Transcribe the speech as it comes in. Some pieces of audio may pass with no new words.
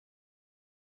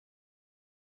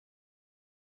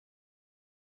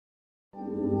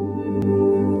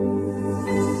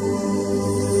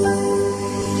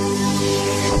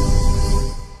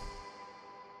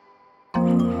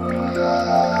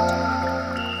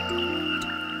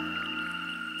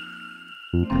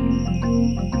Hi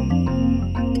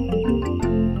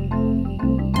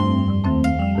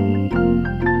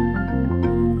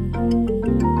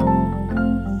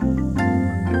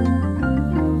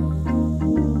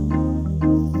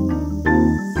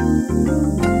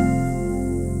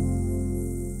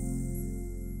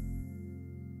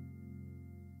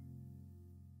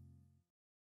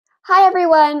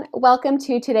everyone, welcome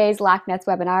to today's LACNETS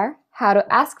webinar, How to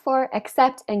Ask for,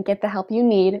 Accept, and Get the Help You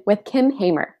Need with Kim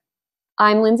Hamer.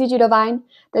 I'm Lindsay Judovine,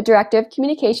 the Director of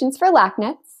Communications for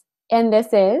LACNETS, and this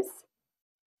is...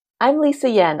 I'm Lisa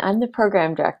Yen, I'm the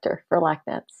Program Director for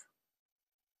LACNETS.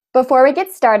 Before we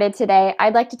get started today,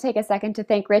 I'd like to take a second to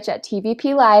thank Rich at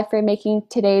TVP Live for making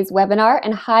today's webinar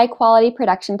and high-quality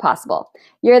production possible.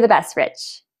 You're the best,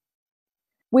 Rich.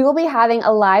 We will be having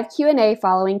a live Q&A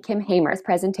following Kim Hamer's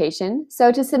presentation,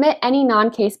 so to submit any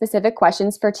non-case specific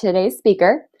questions for today's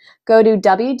speaker, go to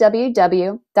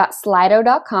www.slido.com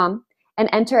and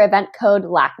enter event code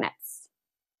LACNETS.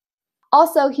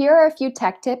 Also, here are a few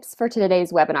tech tips for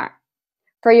today's webinar.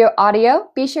 For your audio,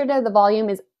 be sure that the volume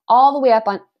is all the way up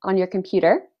on your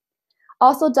computer.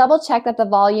 Also, double check that the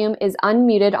volume is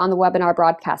unmuted on the webinar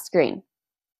broadcast screen.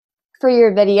 For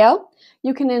your video,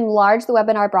 you can enlarge the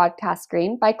webinar broadcast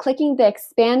screen by clicking the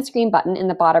Expand Screen button in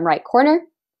the bottom right corner.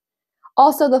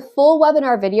 Also, the full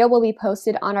webinar video will be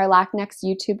posted on our LACNETS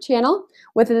YouTube channel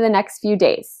within the next few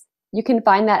days. You can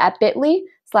find that at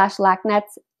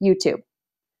bit.ly/LACNETS YouTube.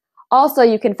 Also,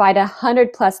 you can find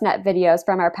 100+ net videos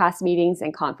from our past meetings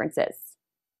and conferences.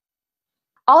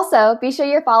 Also, be sure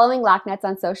you're following LACNETS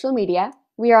on social media.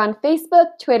 We are on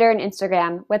Facebook, Twitter, and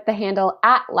Instagram with the handle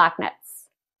 @LACNETS.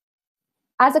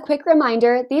 As a quick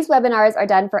reminder, these webinars are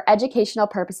done for educational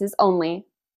purposes only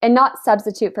and not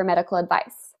substitute for medical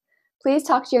advice. Please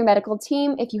talk to your medical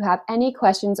team if you have any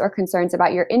questions or concerns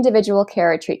about your individual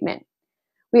care or treatment.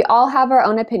 We all have our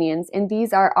own opinions, and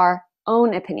these are our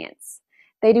own opinions.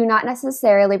 They do not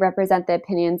necessarily represent the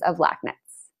opinions of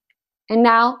LACNETS. And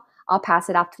now, I'll pass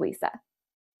it off to Lisa.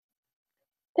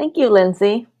 Thank you,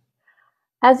 Lindsay.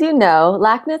 As you know,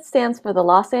 LACNETS stands for the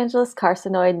Los Angeles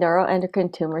Carcinoid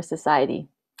Neuroendocrine Tumor Society.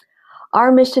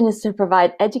 Our mission is to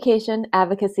provide education,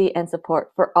 advocacy, and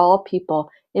support for all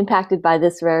people impacted by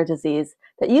this rare disease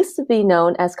that used to be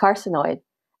known as carcinoid,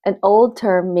 an old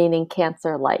term meaning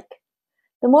cancer-like.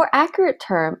 The more accurate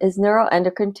term is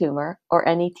neuroendocrine tumor, or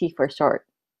NET for short.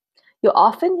 You'll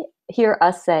often hear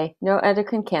us say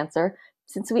neuroendocrine cancer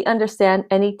since we understand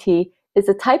NET is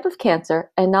a type of cancer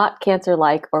and not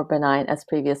cancer-like or benign as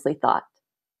previously thought.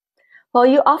 While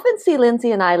you often see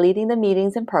Lindsay and I leading the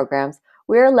meetings and programs,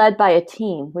 we are led by a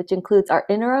team which includes our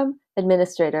interim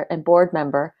administrator and board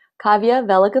member, Kavya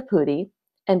Velagapudi,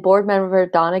 and board member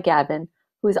Donna Gavin,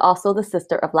 who is also the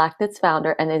sister of LACNETS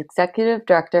founder and executive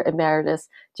director emeritus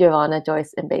Giovanna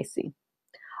Joyce Mbasi.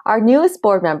 Our newest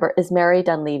board member is Mary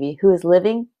Dunleavy, who is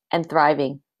living and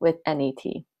thriving with NET.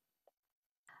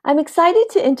 I'm excited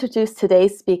to introduce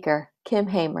today's speaker, Kim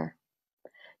Hamer.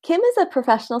 Kim is a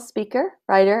professional speaker,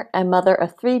 writer, and mother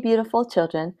of 3 beautiful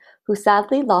children who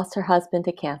sadly lost her husband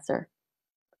to cancer.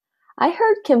 I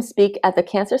heard Kim speak at the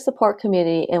Cancer Support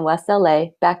Community in West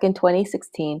LA back in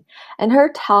 2016, and her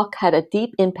talk had a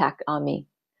deep impact on me.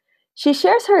 She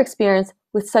shares her experience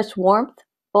with such warmth,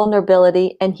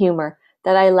 vulnerability, and humor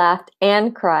that I laughed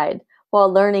and cried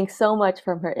while learning so much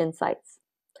from her insights.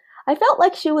 I felt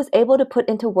like she was able to put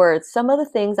into words some of the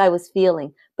things I was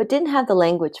feeling but didn't have the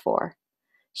language for.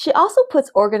 She also puts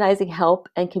organizing help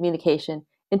and communication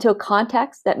into a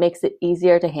context that makes it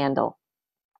easier to handle.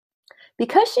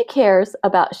 Because she cares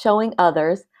about showing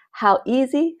others how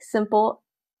easy, simple,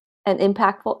 and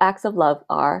impactful acts of love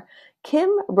are,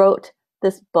 Kim wrote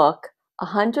this book,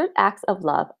 100 Acts of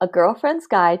Love, A Girlfriend's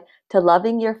Guide to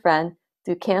Loving Your Friend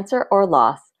Through Cancer or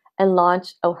Loss, and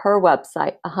launched her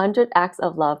website,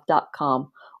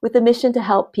 100actsoflove.com, with a mission to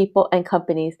help people and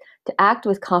companies to act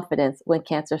with confidence when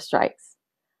cancer strikes.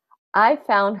 I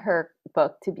found her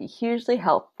book to be hugely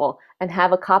helpful and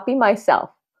have a copy myself,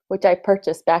 which I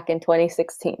purchased back in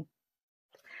 2016.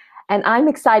 And I'm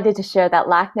excited to share that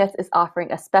LACNETS is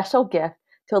offering a special gift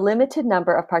to a limited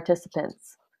number of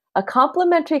participants, a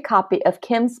complimentary copy of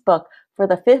Kim's book for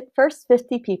the first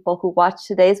 50 people who watch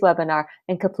today's webinar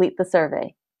and complete the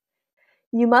survey.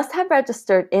 You must have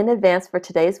registered in advance for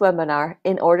today's webinar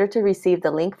in order to receive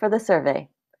the link for the survey.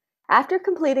 After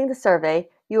completing the survey,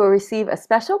 you will receive a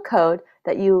special code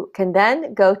that you can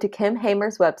then go to Kim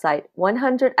Hamer's website,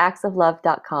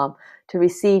 100actsoflove.com, to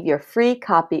receive your free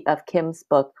copy of Kim's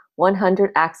book,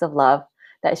 100 Acts of Love,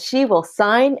 that she will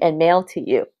sign and mail to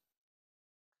you.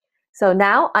 So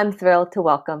now I'm thrilled to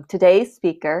welcome today's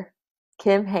speaker,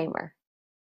 Kim Hamer.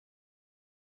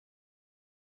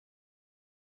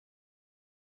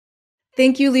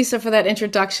 Thank you, Lisa, for that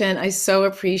introduction. I so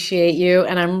appreciate you,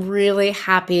 and I'm really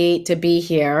happy to be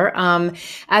here.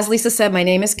 As Lisa said, my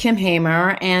name is Kim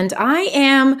Hamer, and I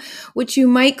am what you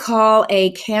might call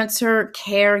a cancer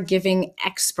caregiving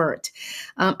expert.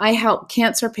 I help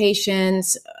cancer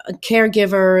patients,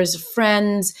 caregivers,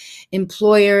 friends,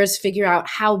 employers figure out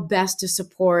how best to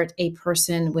support a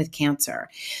person with cancer.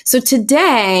 So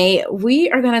today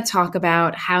we are going to talk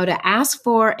about how to ask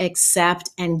for,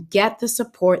 accept, and get the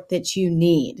support that you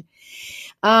need.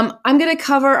 I'm going to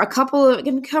cover I'm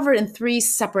going to cover it in three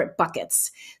separate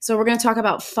buckets. So we're going to talk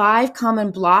about 5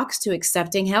 common blocks to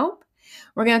accepting help.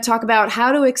 We're going to talk about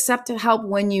how to accept help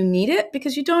when you need it,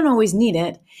 because you don't always need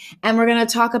it. And we're going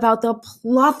to talk about the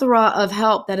plethora of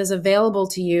help that is available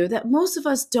to you that most of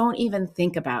us don't even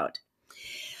think about.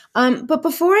 But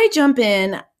before I jump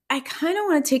in, I kind of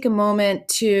want to take a moment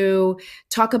to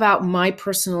talk about my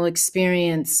personal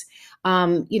experience,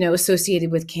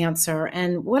 associated with cancer.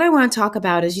 And what I want to talk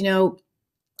about is,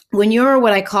 when you're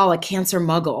what I call a cancer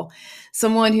muggle,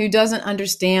 someone who doesn't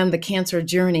understand the cancer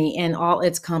journey and all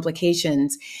its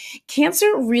complications,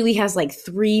 cancer really has like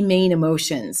 3 main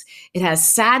emotions. It has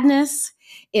sadness,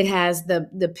 it has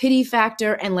the pity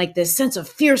factor, and like this sense of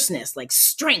fierceness, like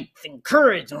strength and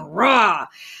courage and raw.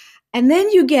 And then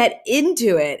you get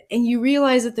into it and you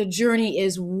realize that the journey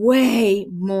is way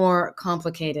more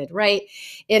complicated, right?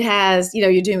 It has,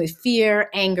 you're dealing with fear,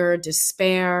 anger,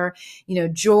 despair,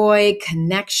 joy,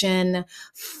 connection,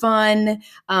 fun,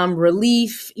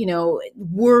 relief,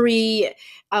 worry,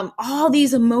 all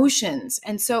these emotions.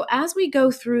 And so as we go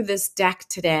through this deck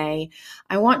today,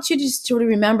 I want you to just sort of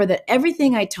remember that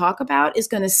everything I talk about is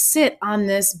going to sit on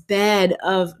this bed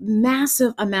of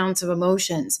massive amounts of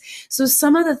emotions. So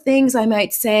some of the things I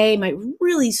might say might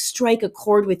really strike a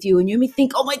chord with you, and you may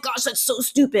think, oh my gosh, that's so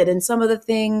stupid. And some of the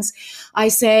things I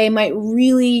say might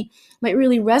really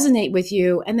resonate with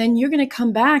you. And then you're going to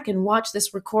come back and watch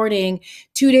this recording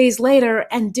 2 days later,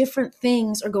 and different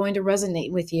things are going to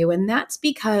resonate with you. And that's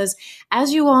because,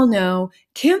 as you all know,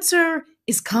 cancer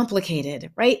is complicated,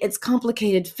 right? It's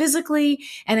complicated physically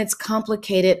and it's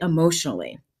complicated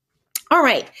emotionally. All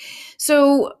right.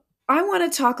 So I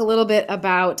want to talk a little bit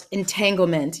about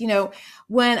entanglement.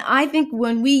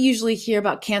 When we usually hear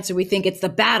about cancer, we think it's the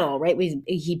battle, right?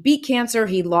 He beat cancer,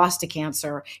 he lost to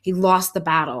cancer, he lost the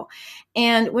battle.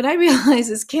 And what I realize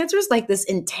is cancer is like this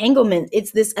entanglement.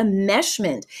 It's this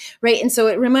enmeshment, right? And so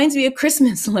it reminds me of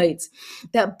Christmas lights,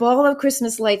 that ball of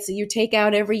Christmas lights that you take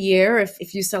out every year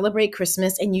if you celebrate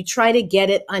Christmas, and you try to get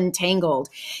it untangled.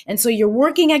 And so you're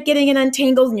working at getting it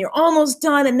untangled and you're almost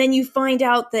done. And then you find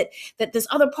out that this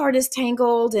other part is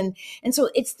tangled. And so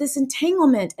it's this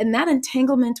entanglement, and that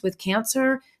entanglement with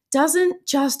cancer doesn't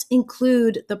just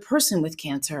include the person with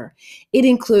cancer. It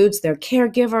includes their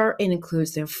caregiver, it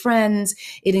includes their friends,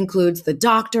 it includes the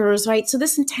doctors, right? So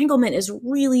this entanglement is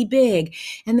really big.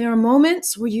 And there are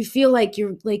moments where you feel like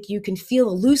you can feel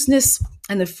the looseness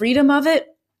and the freedom of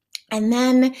it. And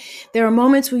then there are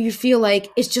moments where you feel like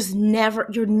it's just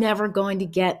you're never going to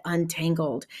get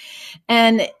untangled.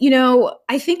 And,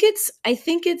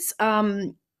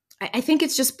 I think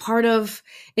it's just part of,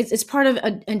 it's part of,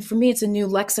 and for me, it's a new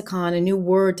lexicon, a new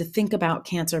word to think about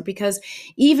cancer, because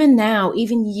even now,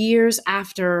 even years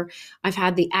after I've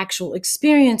had the actual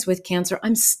experience with cancer,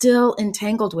 I'm still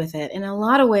entangled with it. In a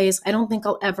lot of ways, I don't think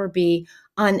I'll ever be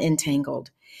unentangled.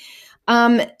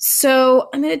 So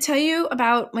I'm going to tell you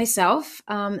about myself.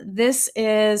 This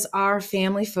is our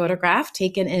family photograph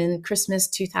taken in Christmas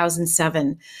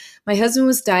 2007. My husband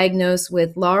was diagnosed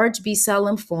with large B-cell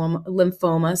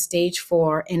lymphoma, stage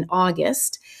 4, in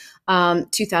August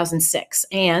 2006.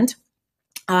 And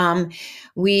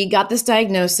we got this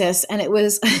diagnosis, and it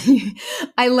was,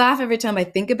 I laugh every time I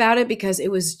think about it, because it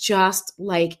was just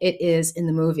like it is in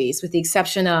the movies, with the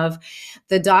exception of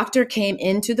the doctor came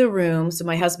into the room. So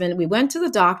my husband, we went to the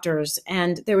doctors,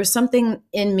 and there was something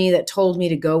in me that told me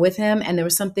to go with him. And there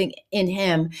was something in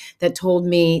him that told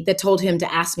him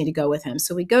to ask me to go with him.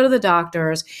 So we go to the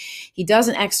doctors. He does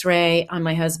an x-ray on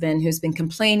my husband, who's been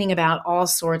complaining about all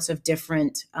sorts of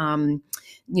different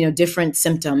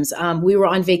symptoms. We were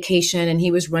on vacation and he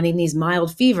was running these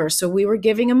mild fevers. So we were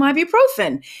giving him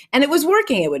ibuprofen, and it was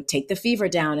working. It would take the fever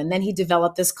down. And then he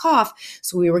developed this cough.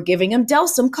 So we were giving him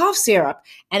Delsum cough syrup,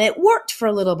 and it worked for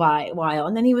a little while.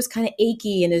 And then he was kind of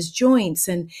achy in his joints.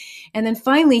 And then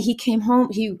finally he came home.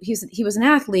 He was an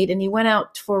athlete, and he went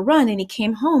out for a run, and he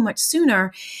came home much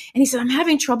sooner. And he said, I'm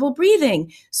having trouble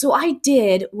breathing. So I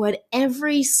did what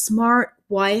every smart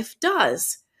wife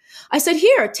does. I said,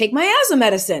 here, take my asthma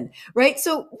medicine, right?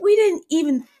 So we didn't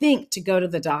even think to go to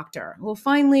the doctor. Well,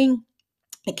 finally,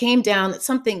 it came down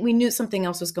that we knew something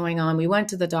else was going on. We went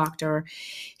to the doctor.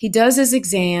 He does his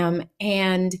exam,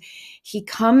 and he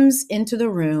comes into the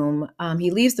room. He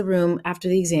leaves the room after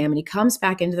the exam, and he comes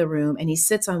back into the room, and he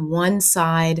sits on one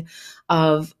side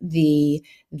of the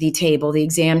table, the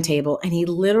exam table, and he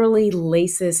literally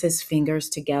laces his fingers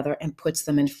together and puts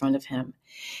them in front of him.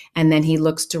 And then he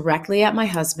looks directly at my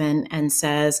husband and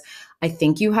says, "I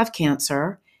think you have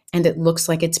cancer, and it looks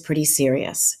like it's pretty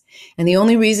serious." And the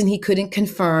only reason he couldn't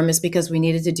confirm is because they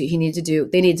needed to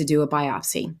do a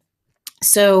biopsy.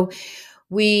 So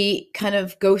we kind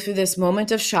of go through this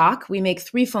moment of shock. We make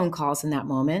 3 phone calls in that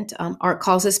moment. Art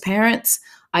calls his parents,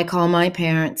 I call my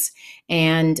parents,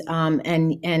 and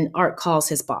Art calls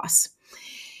his boss.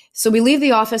 So we leave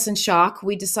the office in shock.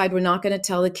 We decide we're not going to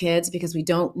tell the kids because we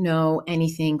don't know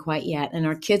anything quite yet. And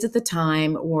our kids at the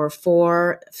time were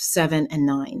 4, 7, and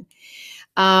 9.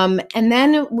 And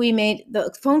then we made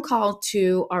the phone call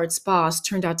to Art's boss,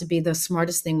 turned out to be the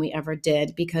smartest thing we ever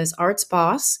did, because Art's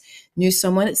boss knew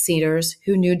someone at Cedars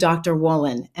who knew Dr.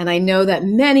 Woolen. And I know that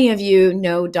many of you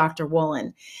know Dr.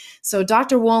 Woolen. So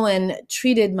Dr. Woolen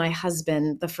treated my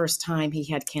husband the first time he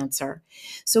had cancer.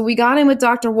 So we got in with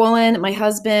Dr. Woolen. My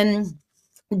husband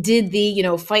did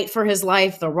the, fight for his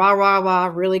life, the rah, rah, rah,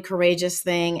 really courageous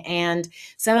thing. And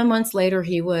 7 months later,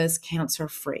 he was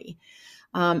cancer-free.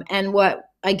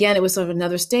 It was sort of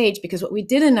another stage, because what we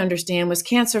didn't understand was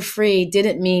cancer-free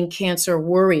didn't mean cancer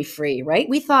worry-free, right?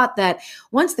 We thought that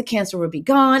once the cancer would be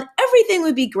gone, everything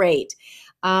would be great.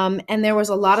 And there was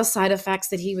a lot of side effects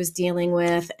that he was dealing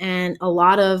with, and a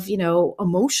lot of,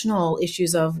 emotional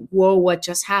issues of, whoa, what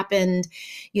just happened?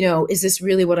 Is this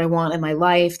really what I want in my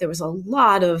life? There was a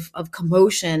lot of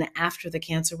commotion after the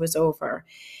cancer was over.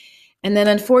 And then,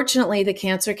 unfortunately, the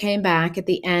cancer came back at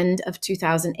the end of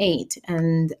 2008.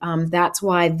 And that's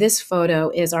why this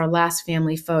photo is our last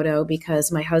family photo,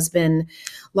 because my husband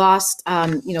lost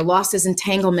his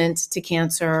entanglement to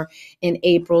cancer in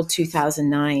April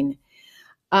 2009.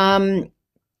 When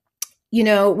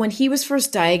he was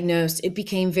first diagnosed, it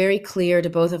became very clear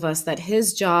to both of us that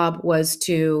his job was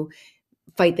to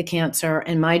fight the cancer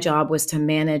and my job was to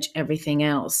manage everything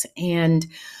else. And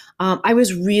I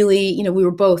was really, we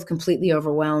were both completely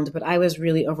overwhelmed, but I was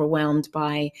really overwhelmed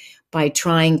by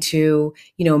trying to,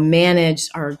 manage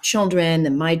our children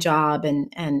and my job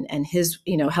and his,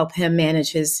 help him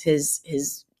manage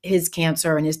his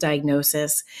cancer and his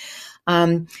diagnosis.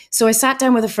 So I sat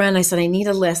down with a friend. I said, I need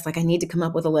a list. I need to come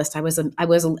up with a list.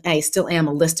 I still am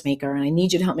a list maker, and I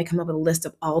need you to help me come up with a list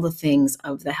of all the things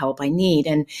of the help I need.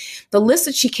 And the list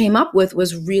that she came up with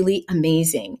was really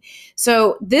amazing.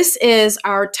 So this is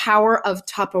our Tower of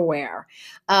Tupperware.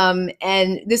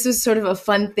 And this was sort of a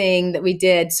fun thing that we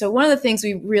did. So one of the things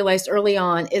we realized early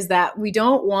on is that we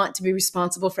don't want to be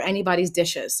responsible for anybody's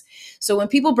dishes. So when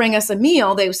people bring us a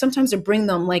meal, they sometimes bring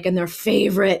them like in their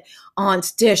favorite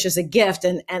aunt's dish as a gift.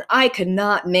 And I could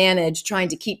not manage trying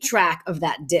to keep track of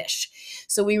that dish.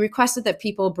 So we requested that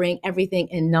people bring everything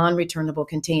in non-returnable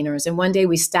containers. And one day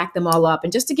we stacked them all up.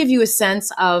 And just to give you a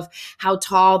sense of how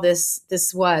tall this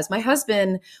was, my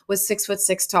husband was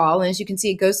 6'6" tall. And as you can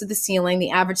see, it goes to the ceiling.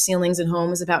 The average ceilings at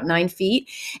home is about 9 feet.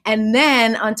 And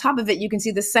then on top of it, you can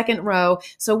see the second row.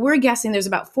 So we're guessing there's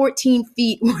about 14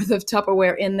 feet worth of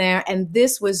Tupperware in there. And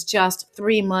this was just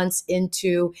 3 months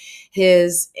into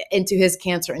his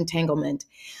cancer entanglement.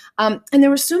 And there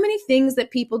were so many things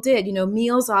that people did,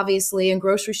 meals, obviously, and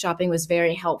grocery shopping was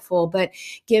very helpful, but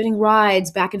giving rides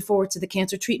back and forth to the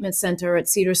cancer treatment center at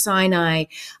Cedars-Sinai.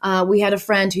 We had a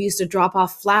friend who used to drop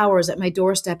off flowers at my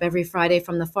doorstep every Friday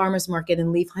from the farmer's market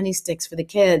and leave honey sticks for the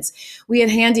kids. We had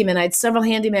handymen. I had several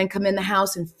handymen come in the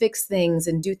house and fix things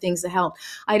and do things to help.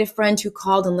 I had a friend who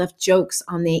called and left jokes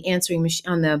on the answering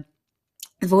machine, on the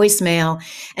voicemail.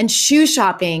 And shoe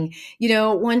shopping.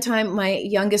 One time my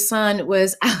youngest son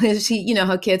was out,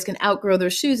 how kids can outgrow their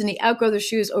shoes, and he outgrew their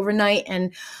shoes overnight.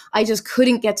 And I just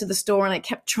couldn't get to the store, and I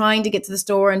kept trying to get to the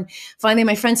store. And finally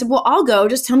my friend said, well, I'll go,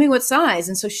 just tell me what size.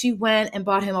 And so she went and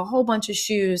bought him a whole bunch of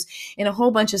shoes in a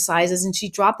whole bunch of sizes, and she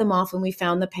dropped them off and we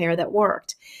found the pair that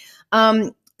worked.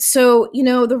 So,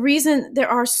 the reason there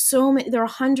are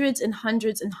hundreds and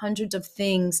hundreds and hundreds of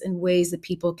things and ways that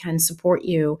people can support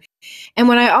you. And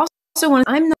when I also want,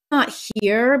 I'm not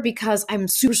here because I'm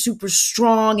super, super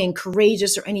strong and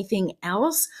courageous or anything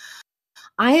else.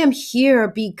 I am here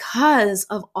because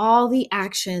of all the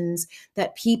actions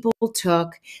that people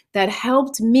took that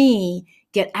helped me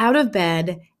get out of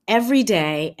bed every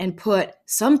day and put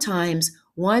sometimes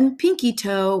one pinky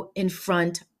toe in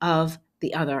front of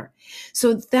the other.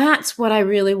 So that's what I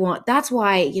really want. That's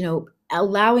why,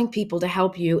 allowing people to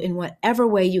help you in whatever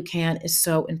way you can is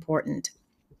so important.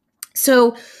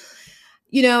 So,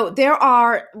 there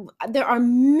are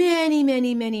many,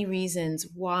 many, many reasons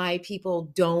why people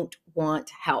don't want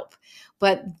help.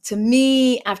 But to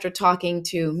me, after talking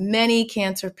to many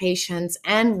cancer patients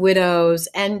and widows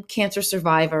and cancer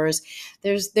survivors,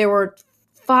 there were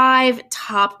 5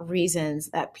 top reasons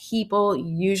that people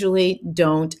usually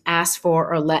don't ask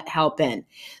for or let help in.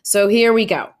 So here we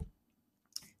go.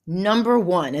 Number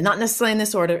 1, and not necessarily in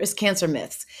this order, is cancer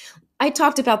myths. I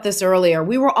talked about this earlier.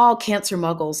 We were all cancer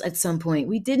muggles at some point.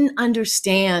 We didn't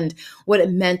understand what it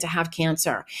meant to have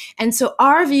cancer. And so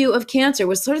our view of cancer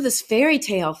was sort of this fairy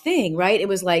tale thing, right? It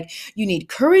was like, you need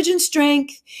courage and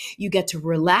strength. You get to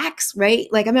relax, right?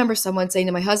 Like I remember someone saying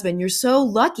to my husband, you're so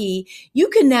lucky. You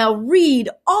can now read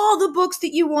all the books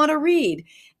that you want to read.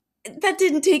 That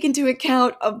didn't take into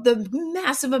account of the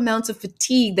massive amounts of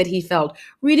fatigue that he felt.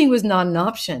 Reading was not an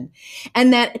option.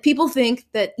 And that people think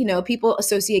that, people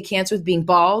associate cancer with being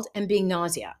bald and being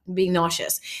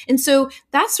nauseous. And so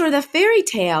that's sort of the fairy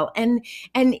tale. And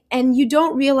you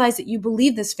don't realize that you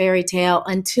believe this fairy tale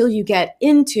until you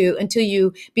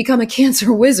become a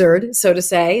cancer wizard, so to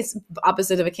say. It's the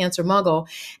opposite of a cancer muggle.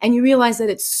 And you realize that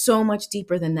it's so much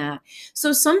deeper than that.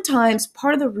 So sometimes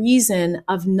part of the reason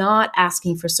of not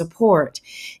asking for support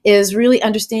is really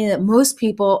understanding that most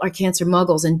people are cancer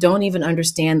muggles and don't even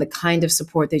understand the kind of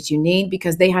support that you need,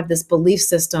 because they have this belief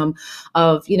system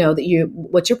of,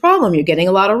 what's your problem? You're getting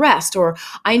a lot of rest, or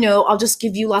I'll just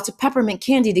give you lots of peppermint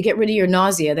candy to get rid of your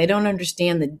nausea. They don't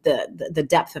understand the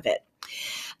depth of it.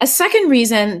 A second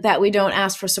reason that we don't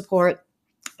ask for support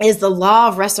is the law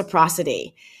of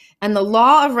reciprocity. And the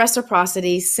law of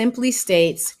reciprocity simply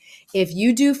states, if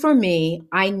you do for me,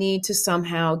 I need to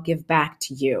somehow give back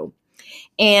to you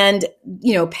and,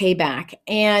 pay back.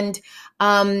 And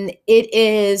it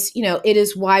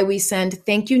is why we send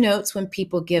thank you notes when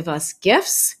people give us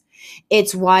gifts.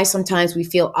 It's why sometimes we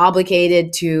feel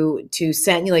obligated to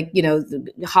send,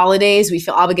 the holidays, we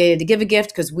feel obligated to give a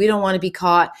gift because we don't want to be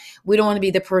caught. We don't want to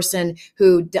be the person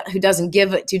who doesn't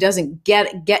give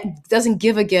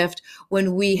a gift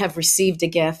when we have received a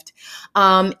gift.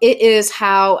 It is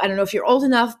how, I don't know if you're old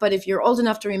enough, but if you're old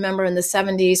enough to remember in the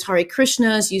 70s, Hare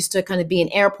Krishnas used to kind of be in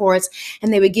airports,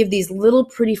 and they would give these little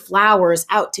pretty flowers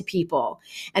out to people.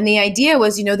 And the idea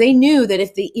was, they knew that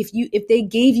if they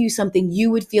gave you something,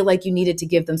 you would feel like you needed to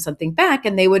give them something back,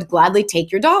 and they would gladly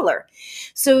take your dollar.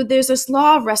 So there's this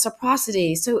law of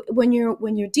reciprocity. So when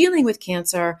you're dealing with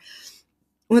cancer,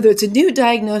 whether it's a new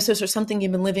diagnosis or something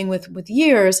you've been living with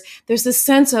years, there's this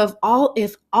sense of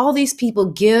if all these people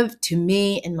give to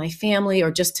me and my family,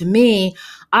 or just to me,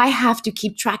 I have to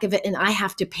keep track of it and I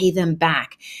have to pay them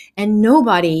back. And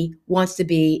nobody wants to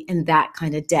be in that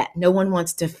kind of debt. No one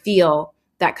wants to feel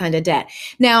that kind of debt.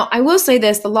 Now, I will say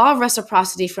this, the law of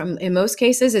reciprocity in most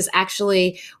cases is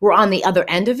actually, we're on the other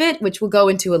end of it, which we'll go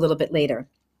into a little bit later.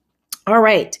 All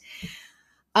right.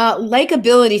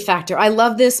 Likability factor. I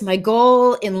love this. My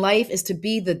goal in life is to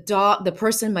be the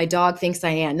person my dog thinks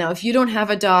I am. Now, if you don't have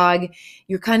a dog,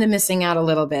 you're kind of missing out a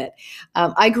little bit.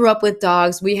 I grew up with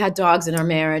dogs. We had dogs in our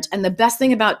marriage. And the best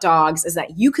thing about dogs is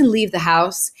that you can leave the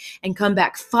house and come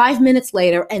back 5 minutes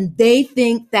later, and they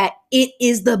think that it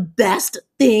is the best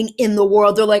thing in the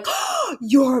world. They're like, oh,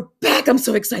 you're back. I'm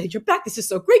so excited. You're back. This is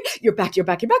so great. You're back. You're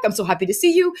back. You're back. I'm so happy to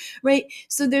see you. Right.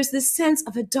 So there's this sense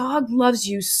of a dog loves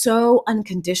you so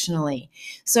unconditionally.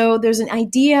 So there's an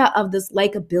idea of this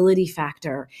likability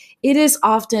factor. It is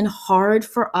often hard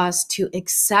for us to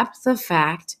accept the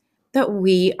fact that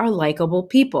we are likable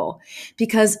people,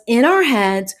 because in our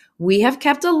heads, we have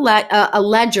kept a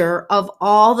ledger of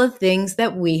all the things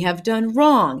that we have done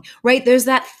wrong, right? There's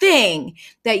that thing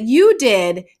that you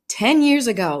did 10 years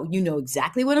ago. You know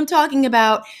exactly what I'm talking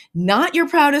about. Not your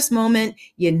proudest moment.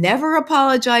 You never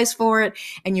apologize for it.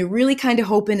 And you're really kind of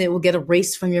hoping it will get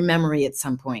erased from your memory at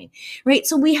some point, right?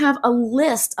 So we have a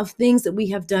list of things that we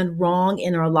have done wrong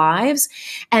in our lives.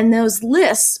 And those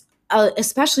lists,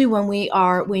 especially when we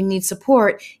need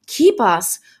support, keep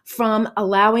us from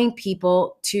allowing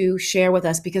people to share with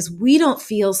us because we don't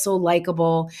feel so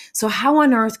likable. So how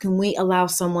on earth can we allow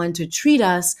someone to treat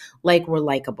us like we're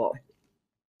likable?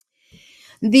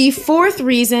 The fourth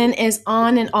reason is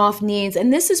on and off needs.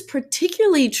 And this is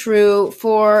particularly true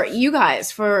for you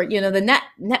guys, for the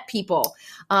NET people,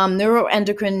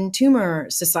 neuroendocrine tumor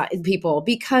society people,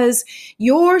 because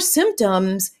your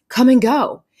symptoms come and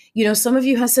go. Some of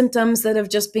you have symptoms that have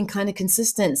just been kind of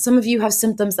consistent. Some of you have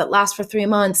symptoms that last for 3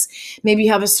 months. Maybe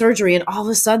you have a surgery and all of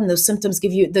a sudden the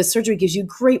surgery gives you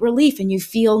great relief and you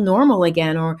feel normal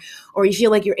again, or you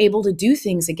feel like you're able to do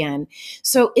things again.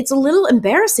 So it's a little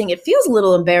embarrassing. It feels a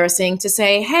little embarrassing to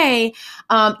say, hey,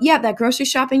 yeah, that grocery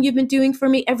shopping you've been doing for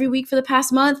me every week for the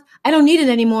past month, I don't need it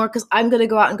anymore because I'm going to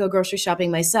go out and go grocery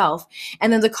shopping myself.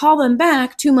 And then to call them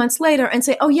back 2 months later and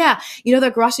say, oh yeah,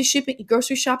 that grocery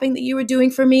shopping that you were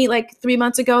doing for me like 3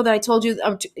 months ago that I told you,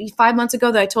 5 months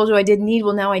ago that I told you I didn't need,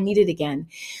 well, now I need it again.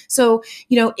 So,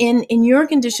 in your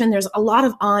condition, there's a lot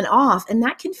of on off, and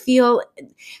that can feel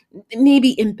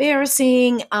maybe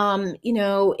embarrassing.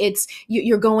 It's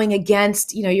you're going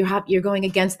against, you're going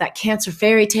against that cancer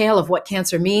fairy tale of what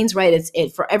cancer means, right?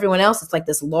 It for everyone else, it's like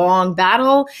this long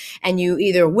battle, and you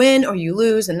either win or you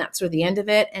lose, and that's sort of the end of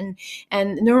it. And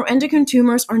neuroendocrine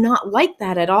tumors are not like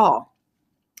that at all.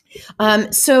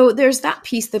 So there's that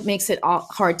piece that makes it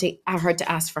hard to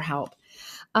ask for help.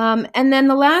 And then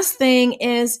the last thing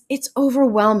is it's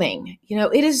overwhelming.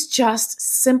 It is just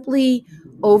simply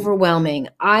overwhelming.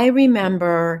 I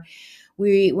remember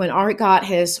when Art got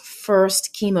his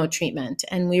first chemo treatment,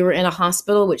 and we were in a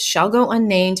hospital, which shall go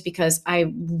unnamed because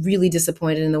I really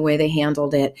disappointed in the way they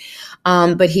handled it.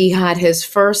 But he had his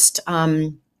first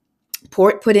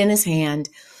port put in his hand,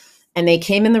 and they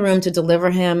came in the room to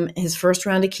deliver him his first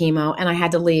round of chemo, and I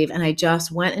had to leave. And I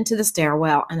just went into the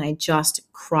stairwell and I just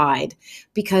cried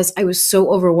because I was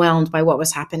so overwhelmed by what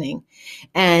was happening.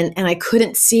 And I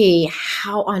couldn't see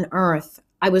how on earth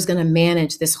I was going to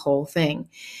manage this whole thing.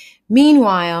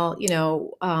 Meanwhile,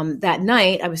 that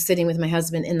night I was sitting with my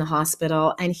husband in the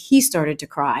hospital, and he started to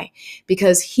cry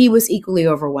because he was equally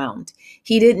overwhelmed.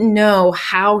 He didn't know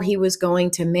how he was going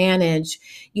to manage,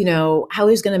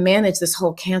 this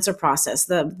whole cancer process,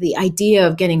 the idea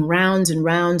of getting rounds and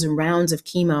rounds and rounds of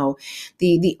chemo,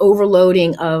 the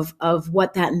overloading of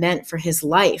what that meant for his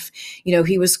life.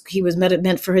 He was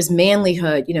meant for his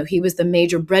manlyhood. He was the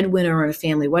major breadwinner in a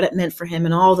family, what it meant for him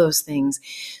and all those things.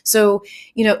 So,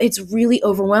 it's really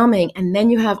overwhelming. And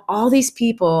then you have all these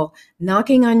people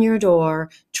knocking on your door,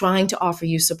 trying to offer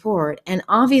you support. And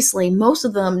obviously, most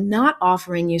of them not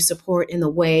offering you support in the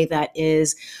way that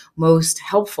is most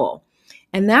helpful.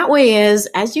 And that way is,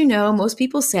 as you know, most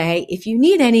people say, if you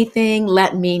need anything,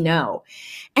 let me know.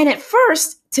 And at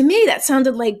first, to me, that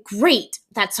sounded like, great.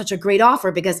 That's such a great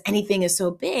offer because anything is so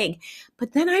big.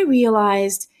 But then I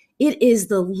realized it is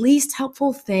the least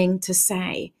helpful thing to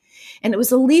say. And it was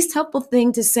the least helpful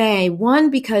thing to say,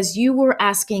 one, because you were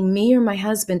asking me or my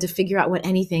husband to figure out what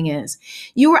anything is.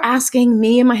 You were asking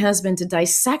me and my husband to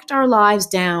dissect our lives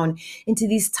down into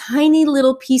these tiny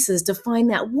little pieces to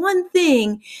find that one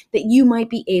thing that you might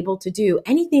be able to do.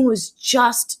 Anything was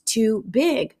just too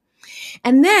big.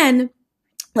 And then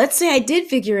let's say I did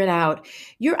figure it out.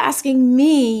 You're asking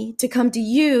me to come to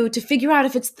you to figure out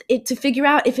if it's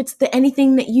the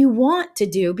anything that you want to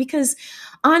do, because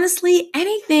honestly,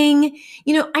 anything,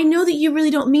 I know that you really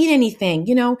don't mean anything.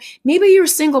 Maybe you're a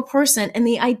single person and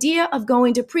the idea of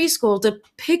going to preschool to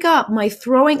pick up my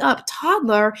throwing up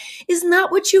toddler is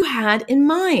not what you had in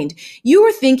mind. You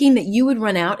were thinking that you would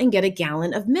run out and get a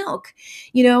gallon of milk.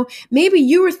 Maybe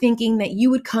you were thinking that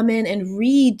you would come in and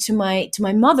read to my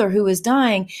mother who was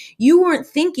dying. You weren't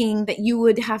thinking that you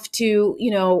would have to,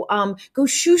 go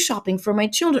shoe shopping for my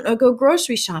children or go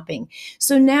grocery shopping.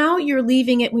 So now you're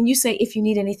leaving it, when you say, if you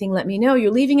need anything, let me know,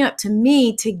 you're leaving it up to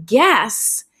me to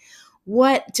guess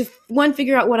one,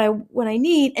 figure out what I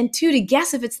need, and two, to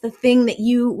guess if it's the thing that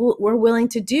you were willing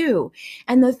to do.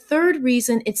 And the third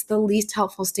reason it's the least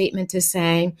helpful statement to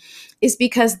say is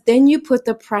because then you put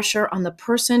the pressure on the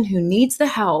person who needs the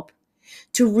help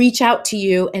to reach out to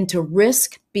you and to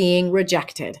risk being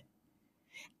rejected.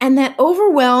 And that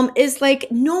overwhelm is like,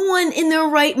 no one in their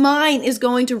right mind is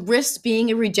going to risk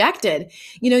being rejected.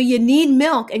 You need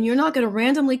milk, and you're not going to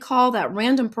randomly call that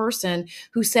random person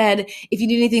who said, if you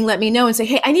need anything, let me know, and say,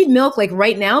 hey, I need milk like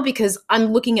right now because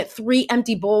I'm looking at 3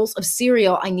 empty bowls of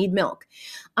cereal. I need milk.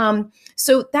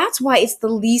 So that's why it's the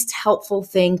least helpful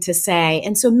thing to say.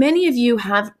 And so many of you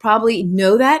have probably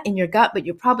know that in your gut, but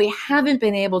you probably haven't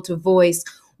been able to voice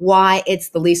why it's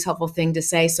the least helpful thing to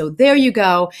say. So there you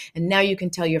go. And now you can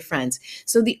tell your friends.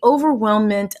 So the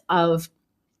overwhelmment of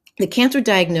the cancer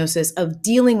diagnosis, of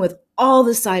dealing with all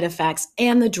the side effects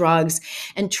and the drugs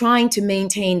and trying to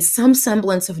maintain some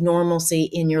semblance of normalcy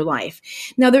in your life.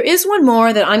 Now, there is one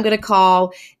more that I'm going to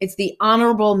call, it's the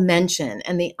honorable mention.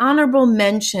 And the honorable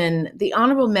mention,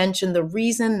 the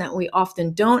reason that we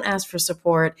often don't ask for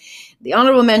support, the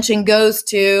honorable mention goes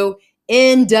to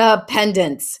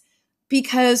independence.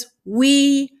 Because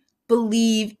we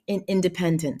believe in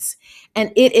independence.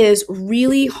 And it is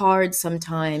really hard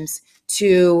sometimes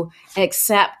to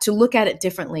accept, to look at it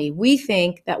differently. We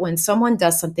think that when someone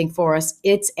does something for us,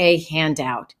 it's a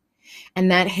handout.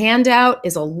 And that handout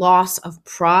is a loss of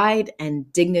pride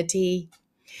and dignity,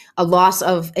 a loss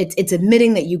of, it's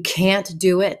admitting that you can't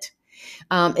do it.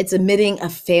 It's admitting a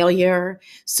failure.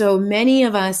 So many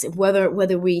of us, whether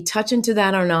we touch into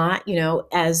that or not,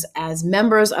 as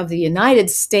members of the United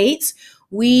States,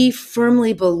 we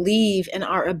firmly believe in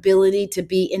our ability to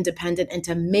be independent and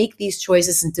to make these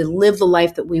choices and to live the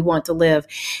life that we want to live.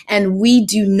 And we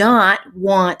do not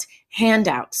want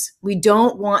handouts. We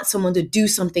don't want someone to do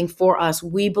something for us.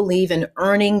 We believe in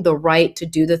earning the right to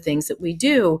do the things that we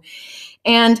do.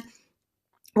 And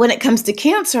when it comes to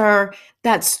cancer,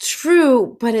 that's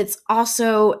true, but it's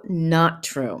also not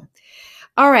true.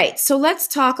 All right, so let's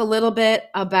talk a little bit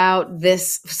about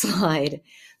this slide.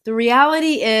 The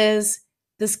reality is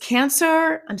this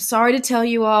cancer, I'm sorry to tell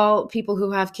you all, people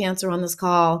who have cancer on this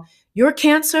call, your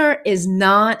cancer is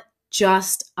not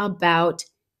just about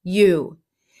you.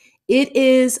 It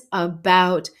is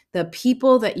about the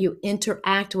people that you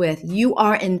interact with. You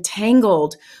are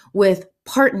entangled with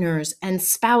partners and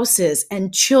spouses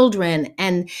and children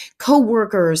and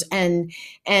coworkers and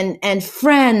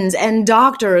friends and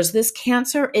doctors. This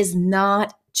cancer is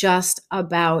not just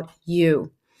about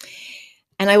you.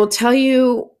 And I will tell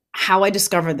you how I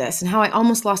discovered this and how I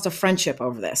almost lost a friendship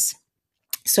over this.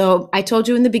 So I told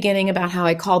you in the beginning about how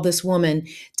I called this woman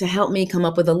to help me come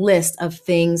up with a list of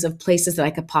things, of places that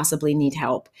I could possibly need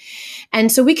help.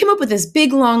 And so we came up with this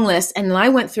big, long list, and then I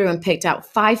went through and picked out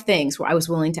 5 things where I was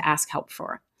willing to ask help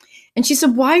for. And she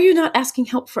said, "Why are you not asking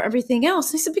help for everything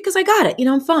else?" And I said, "Because I got it.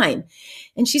 I'm fine."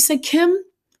 And she said, "Kim,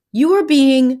 you are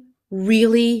being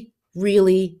really,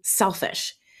 really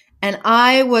selfish." And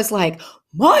I was like,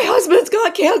 "My husband's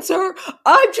got cancer.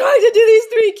 I'm trying to do these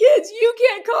 3 kids. You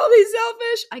can't call me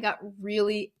selfish." I got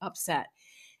really upset.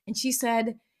 And she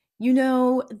said,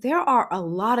 "There are a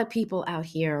lot of people out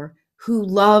here who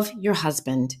love your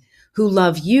husband, who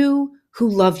love you, who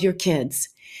love your kids.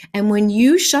 And when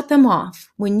you shut them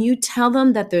off, when you tell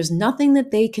them that there's nothing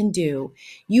that they can do,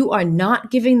 you are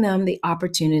not giving them the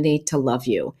opportunity to love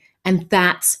you. And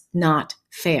that's not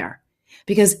fair.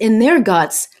 Because in their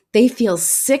guts, they feel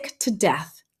sick to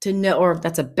death to know, or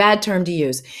that's a bad term to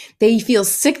use. They feel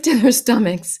sick to their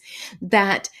stomachs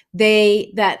that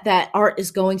that Art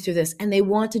is going through this, and they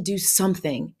want to do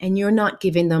something, and you're not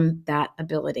giving them that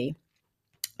ability."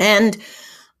 And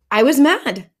I was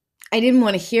mad. I didn't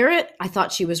want to hear it. I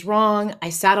thought she was wrong. I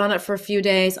sat on it for a few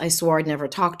days. I swore I'd never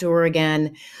talk to her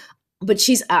again. But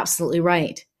she's absolutely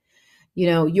right.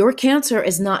 Your cancer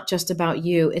is not just about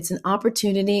you. It's an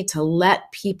opportunity to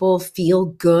let people feel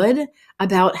good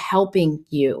about helping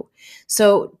you.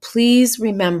 So please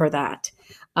remember that,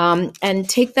 and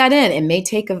take that in. It may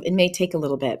take a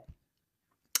little bit.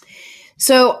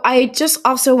 So I just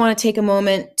also want to take a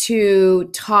moment to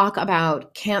talk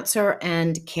about cancer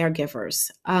and caregivers.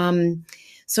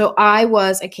 So I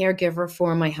was a caregiver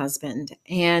for my husband,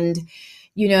 and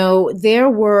there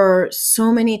were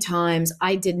so many times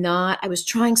I was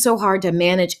trying so hard to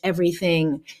manage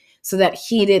everything so that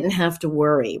he didn't have to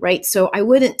worry, right? So I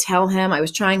wouldn't tell him. I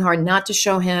was trying hard not to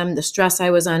show him the stress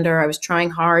I was under. I was trying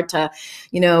hard to,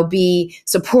 be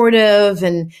supportive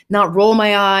and not roll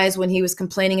my eyes when he was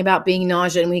complaining about being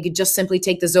nauseous and we could just simply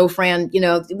take the Zofran,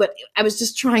 but I was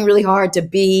just trying really hard to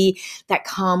be that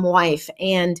calm wife.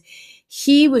 And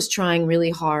he was trying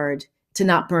really hard to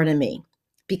not burden me,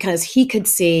 because he could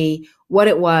see what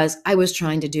it was I was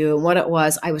trying to do and what it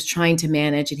was I was trying to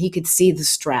manage, and he could see the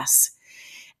stress.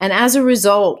 And as a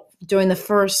result, during his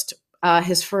first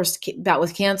bout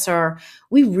with cancer,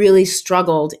 we really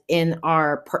struggled in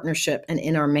our partnership and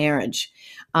in our marriage,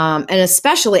 and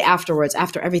especially afterwards,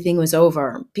 after everything was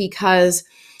over, because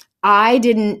he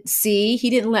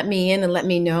didn't let me in and let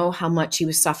me know how much he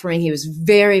was suffering. He was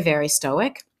very, very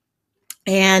stoic.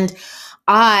 And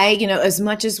as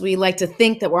much as we like to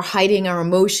think that we're hiding our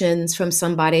emotions from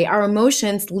somebody, our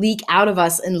emotions leak out of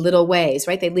us in little ways,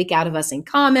 right? They leak out of us in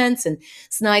comments and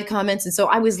snide comments. And so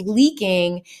I was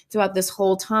leaking throughout this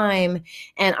whole time,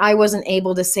 and I wasn't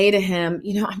able to say to him,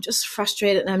 "I'm just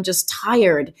frustrated and I'm just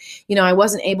tired." I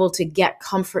wasn't able to get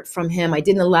comfort from him. I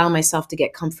didn't allow myself to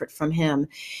get comfort from him.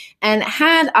 And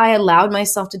had I allowed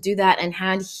myself to do that, and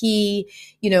had he,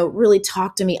 really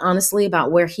talked to me honestly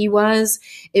about where he was,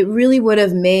 it really would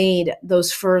have made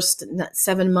those first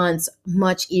 7 months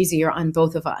much easier on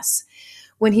both of us.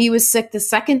 when he was sick the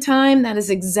second time, that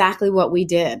is exactly what we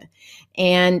did.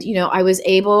 And, I was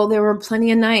able, there were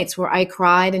plenty of nights where I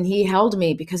cried and he held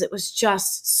me because it was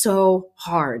just so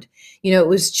hard. It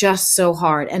was just so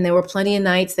hard. And there were plenty of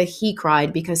nights that he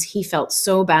cried because he felt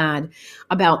so bad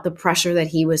about the pressure that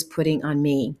he was putting on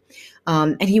me.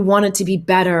 And he wanted to be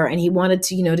better, and he wanted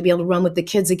to, to be able to run with the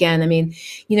kids again. I mean,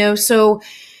 so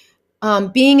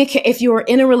if you're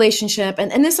in a relationship,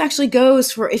 and this actually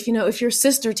goes for if you're a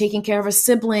sister taking care of a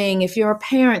sibling, if you're a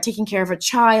parent taking care of a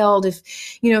child, if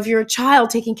you're a child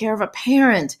taking care of a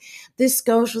parent, this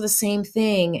goes for the same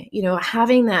thing.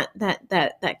 Having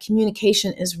that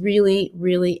communication is really,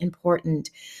 really important.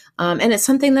 And it's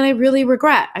something that I really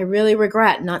regret. I really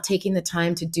regret not taking the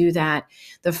time to do that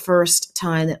the first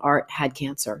time that Art had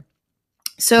cancer.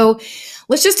 So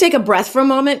let's just take a breath for a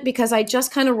moment, because I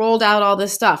just kind of rolled out all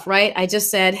this stuff, right? I just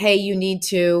said, hey, you need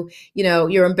to,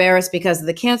 you're embarrassed because of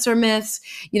the cancer myths.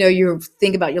 You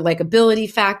think about your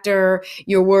likability factor.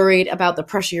 You're worried about the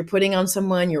pressure you're putting on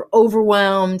someone. You're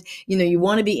overwhelmed. You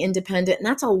want to be independent. And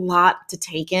that's a lot to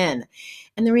take in.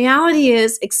 And the reality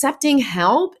is, accepting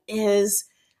help is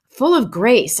full of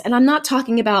grace. And I'm not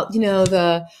talking about,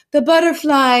 the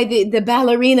butterfly, the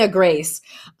ballerina grace.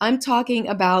 I'm talking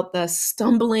about the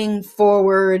stumbling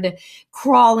forward,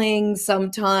 crawling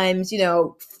sometimes,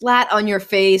 flat on your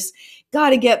face, got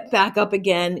to get back up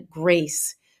again,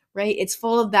 grace, right? It's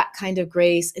full of that kind of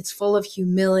grace. It's full of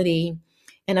humility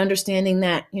and understanding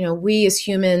that, we as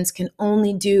humans can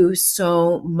only do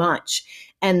so much,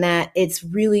 and that it's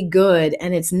really good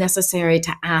and it's necessary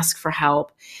to ask for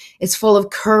help. It's full of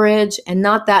courage, and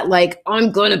not that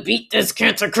I'm going to beat this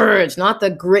cancer courage, not the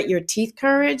grit your teeth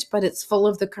courage, but it's full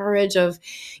of the courage of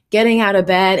getting out of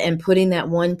bed and putting that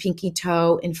one pinky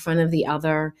toe in front of the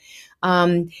other.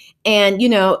 And,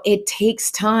 it takes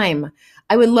time.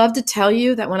 I would love to tell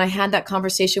you that when I had that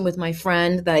conversation with my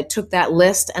friend, that I took that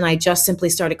list and I just simply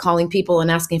started calling people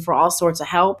and asking for all sorts of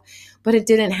help, but it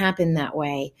didn't happen that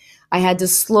way. I had to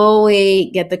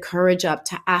slowly get the courage up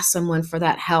to ask someone for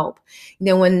that help.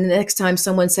 When the next time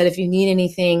someone said, if you need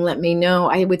anything, let me know,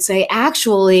 I would say,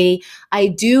 actually, I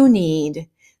do need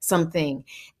something.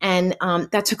 And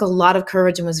that took a lot of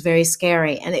courage and was very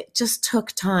scary. And it just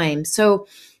took time. So,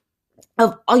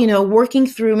 working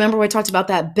through, remember I talked about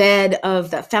that bed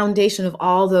of that foundation of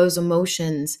all those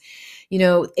emotions.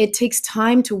 It takes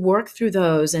time to work through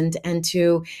those and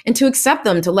to accept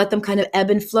them, to let them kind of ebb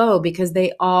and flow, because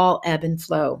they all ebb and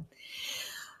flow.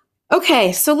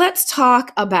 Okay, so let's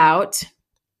talk about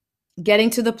getting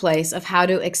to the place of how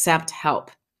to accept help.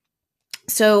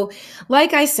 So,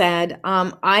 like I said,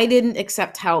 I didn't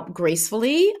accept help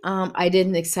gracefully. I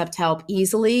didn't accept help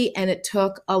easily, and it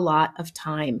took a lot of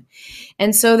time.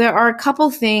 And so there are a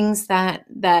couple things that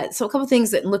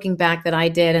looking back that I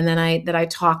did, and then I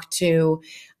talked to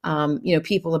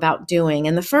people about doing.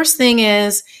 And the first thing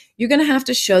is, you're going to have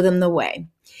to show them the way.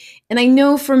 And I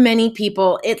know for many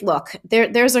people,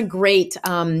 there's a great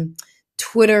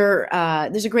Twitter,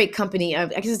 there's a great company. I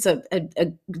guess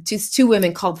it's two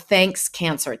women called Thanks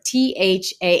Cancer,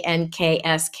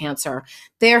 THANKS Cancer.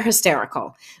 They're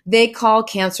hysterical. They call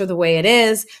cancer the way it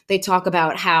is. They talk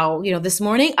about how, this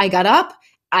morning I got up,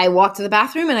 I walked to the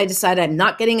bathroom, and I decided I'm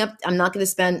not getting up. I'm not going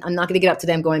to get up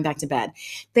today. I'm going back to bed.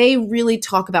 They really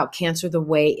talk about cancer the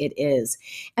way it is.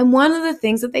 And one of the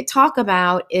things that they talk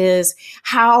about is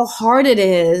how hard it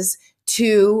is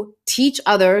to teach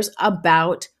others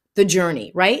about the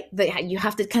journey, right? You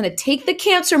have to kind of take the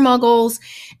cancer muggles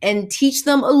and teach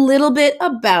them a little bit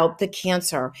about the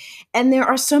cancer. And there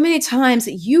are so many times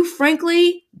that you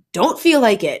frankly don't feel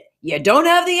like it. You don't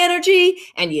have the energy,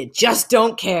 and you just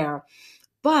don't care.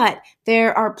 But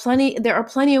there are plenty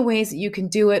of ways that you can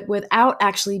do it without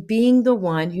actually being the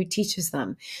one who teaches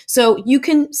them. So you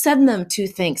can send them to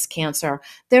Thanks Cancer.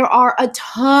 There are a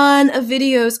ton of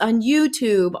videos on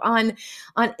YouTube, on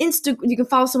Instagram. You can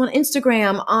follow someone on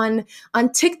Instagram,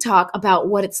 on TikTok about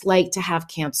what it's like to have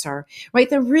cancer, right?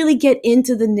 They really get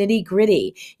into the nitty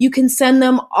gritty. You can send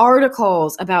them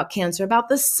articles about cancer, about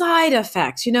the side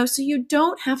effects, so you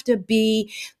don't have to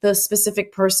be the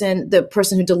specific person, the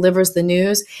person who delivers the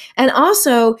news. And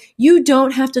also, you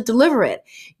don't have to deliver it.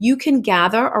 You can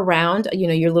gather around,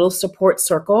 your little support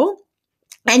circle,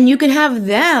 and you can have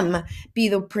them be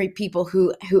the people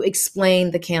who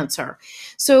explain the cancer.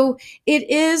 So it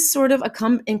is sort of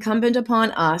incumbent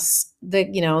upon us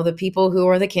the people who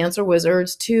are the cancer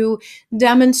wizards to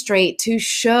demonstrate, to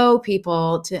show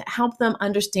people, to help them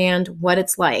understand what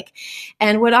it's like.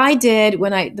 And what I did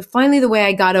when finally the way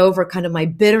I got over kind of my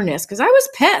bitterness, because I was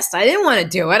pissed. I didn't want to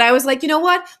do it. I was like, you know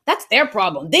what? That's their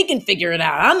problem. They can figure it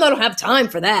out. I don't have time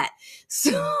for that.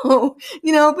 So,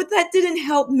 but that didn't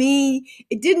help me.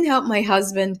 It didn't help my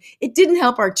husband. It didn't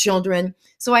help our children.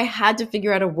 So I had to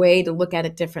figure out a way to look at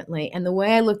it differently. And the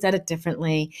way I looked at it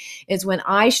differently is when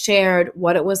I shared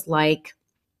what it was like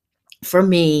for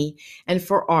me and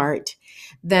for Art,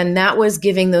 then that was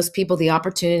giving those people the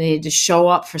opportunity to show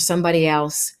up for somebody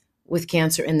else with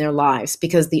cancer in their lives.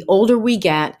 Because the older we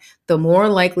get, the more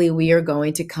likely we are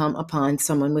going to come upon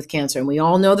someone with cancer. And we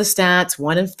all know the stats: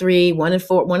 1 in 3, 1 in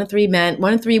 4, 1 in 3 men,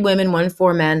 1 in 3 women, 1 in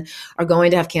 4 men are going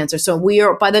to have cancer. So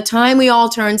by the time we all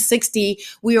turn 60,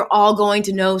 we are all going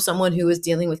to know someone who is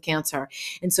dealing with cancer.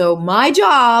 And so my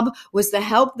job was to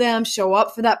help them show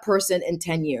up for that person in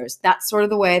 10 years. That's sort of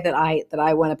the way that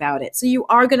I went about it. So you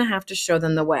are going to have to show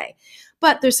them the way.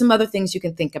 But there's some other things you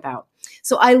can think about.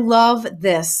 So I love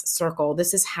this circle.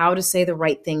 This is how to say the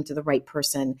right thing to the right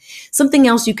person. Something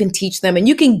else you can teach them, and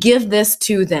you can give this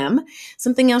to them.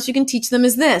 Something else you can teach them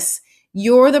is this: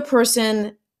 you're the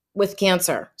person with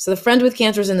cancer. So the friend with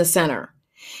cancer is in the center,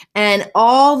 and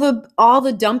all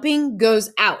the dumping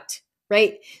goes out,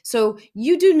 right? So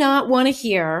you do not want to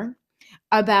hear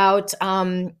about,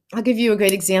 I'll give you a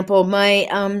great example.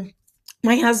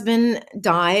 My husband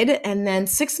died, and then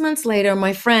 6 months later,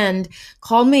 my friend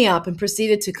called me up and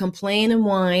proceeded to complain and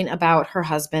whine about her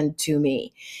husband to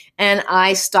me. And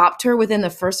I stopped her within the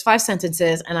first 5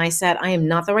 sentences, and I said, I am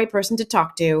not the right person to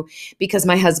talk to because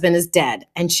my husband is dead.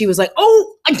 And she was like,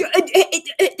 oh,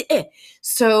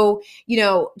 so,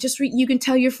 you can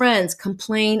tell your friends,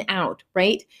 complain out,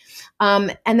 right?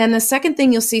 And then the second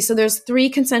thing you'll see, so there's 3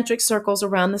 concentric circles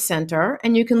around the center,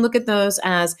 and you can look at those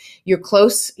as your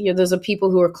close, those are people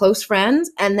who are close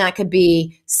friends, and that could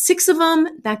be 6 of them,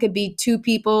 that could be 2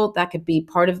 people, that could be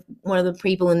part of one of the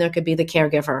people, and there could be the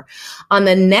caregiver. On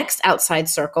the next outside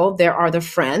circle, there are the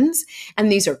friends,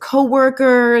 and these are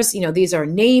coworkers, these are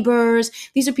neighbors,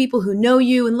 these are people who know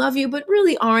you and love you, but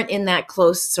really aren't in that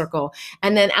close circle.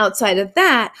 And then outside of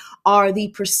that are the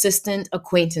persistent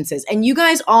acquaintances. And you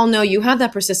guys all know you have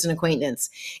that persistent acquaintance.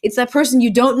 It's that person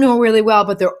you don't know really well,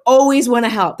 but they're always want to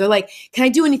help. They're like, can I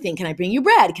do anything? Can I bring you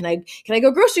bread? Can I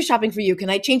go grocery shopping for you? Can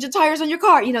I change the tires on your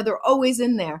car? They're always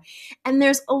in there. And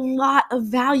there's a lot of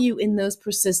value in those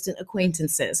persistent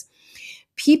acquaintances.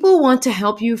 People want to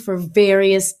help you for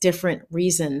various different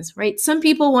reasons, right? Some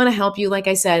people want to help you, like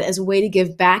I said, as a way to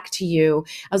give back to you,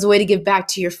 as a way to give back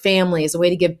to your family, as a way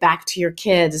to give back to your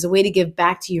kids, as a way to give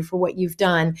back to you for what you've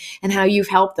done and how you've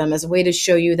helped them, as a way to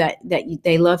show you that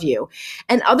they love you.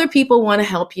 And other people want to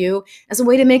help you as a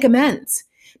way to make amends,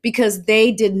 because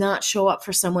they did not show up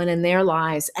for someone in their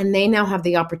lives, and they now have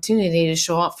the opportunity to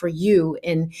show up for you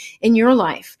in your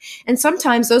life. And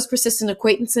sometimes those persistent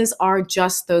acquaintances are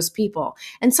just those people.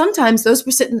 And sometimes those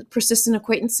persistent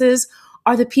acquaintances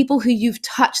are the people who you've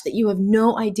touched that you have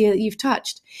no idea that you've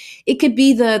touched. It could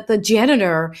be the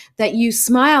janitor that you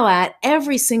smile at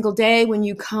every single day when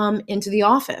you come into the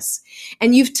office.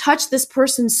 And you've touched this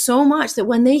person so much that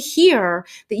when they hear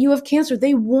that you have cancer,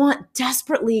 they want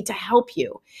desperately to help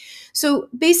you. So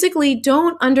basically,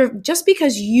 just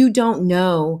because you don't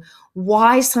know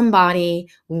why somebody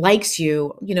likes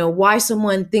you, why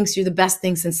someone thinks you're the best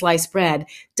thing since sliced bread,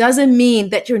 doesn't mean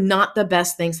that you're not the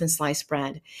best thing since sliced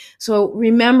bread. So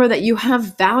remember that you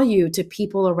have value to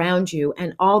people around you,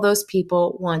 and all those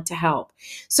people want to help.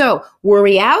 So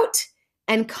worry out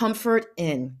and comfort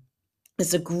in.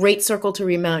 It's a great circle to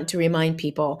remind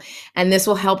people, and this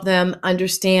will help them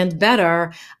understand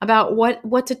better about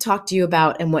what to talk to you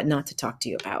about and what not to talk to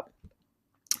you about.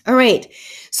 All right,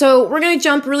 so we're going to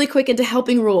jump really quick into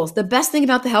helping rules. The best thing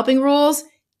about the helping rules,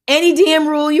 any damn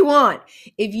rule you want.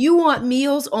 If you want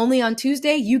meals only on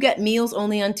Tuesday, you get meals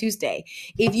only on Tuesday.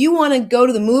 If you want to go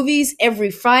to the movies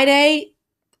every Friday,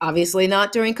 obviously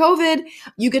not during COVID,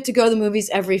 you get to go to the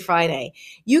movies every Friday.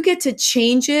 You get to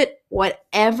change it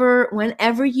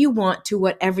whenever you want to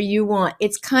whatever you want.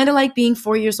 It's kind of like being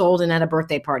 4 years old and at a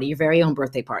birthday party, your very own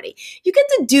birthday party. You get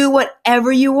to do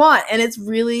whatever you want, and it's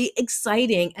really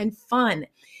exciting and fun.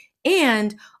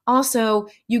 And also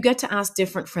you get to ask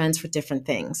different friends for different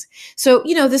things. So,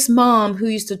 this mom who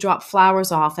used to drop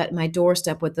flowers off at my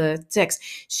doorstep with the sticks,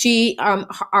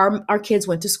 our kids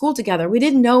went to school together. We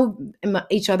didn't know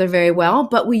each other very well,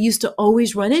 but we used to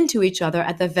always run into each other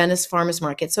at the Venice Farmers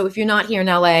Market. So if you're not here in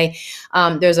LA,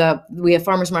 we have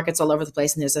farmers markets all over the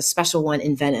place, and there's a special one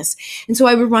in Venice. And so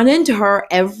I would run into her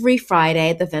every Friday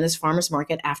at the Venice Farmers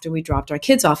Market after we dropped our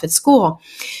kids off at school.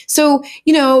 So,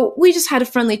 we just had a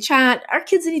friendly chat. Our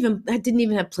kids didn't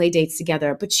even have play dates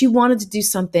together, but she wanted to do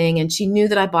something and she knew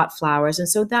that I bought flowers. And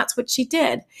so that's what she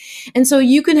did. And so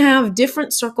you can have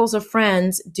different circles of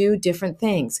friends do different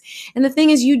things. And the thing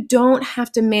is, you don't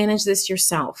have to manage this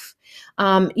yourself.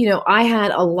 I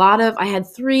had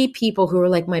 3 people who were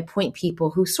like my point people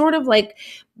who sort of like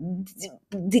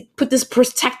put this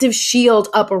protective shield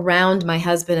up around my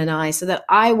husband and I so that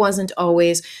I wasn't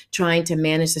always trying to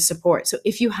manage the support. So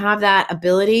if you have that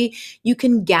ability, you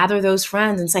can gather those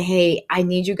friends and say, hey, I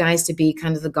need you guys to be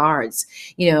kind of the guards,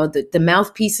 the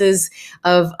mouthpieces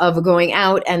of going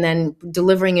out and then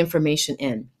delivering information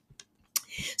in.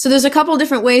 So there's a couple of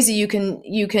different ways that you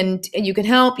can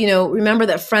help. Remember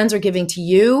that friends are giving to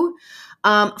you.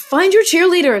 Find your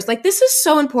cheerleaders. Like, this is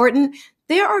so important.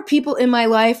 There are people in my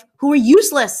life who are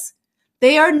useless.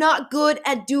 They are not good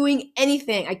at doing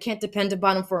anything. I can't depend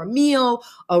upon them for a meal,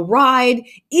 a ride,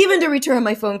 even to return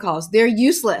my phone calls. They're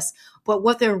useless. But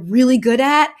what they're really good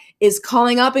at is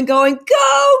calling up and going,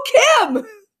 "Go, Kim!"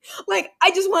 Like, I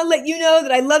just want to let you know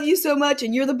that I love you so much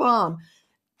and you're the bomb.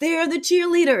 They're the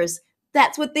cheerleaders.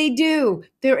 That's what they do.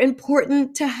 They're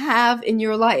important to have in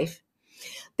your life.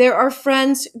 There are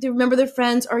friends. Remember, their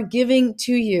friends are giving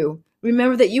to you.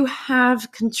 Remember that you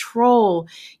have control.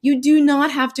 You do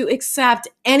not have to accept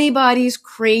anybody's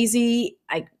crazy.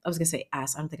 I was going to say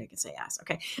ass. I don't think I can say ass.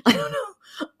 Okay. I don't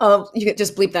know. You can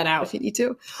just bleep that out if you need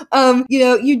to.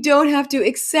 You don't have to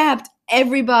accept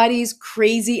everybody's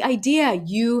crazy idea.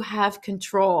 You have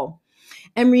control.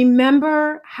 And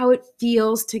remember how it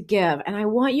feels to give. And I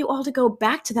want you all to go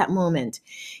back to that moment.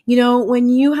 When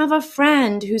you have a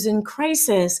friend who's in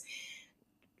crisis,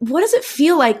 what does it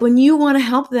feel like when you want to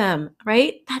help them,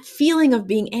 right? That feeling of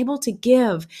being able to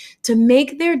give, to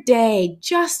make their day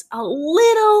just a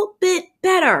little bit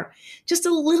better, just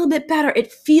a little bit better.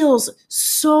 It feels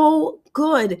so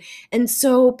good and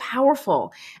so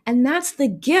powerful. And that's the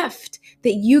gift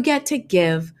that you get to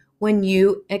give when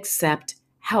you accept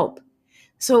help.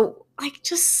 So,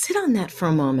 just sit on that for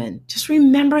a moment. Just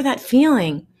remember that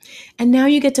feeling. And now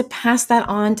you get to pass that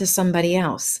on to somebody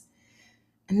else.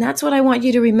 And that's what I want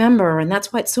you to remember. And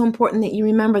that's why it's so important that you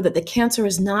remember that the cancer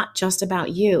is not just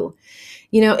about you.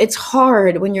 It's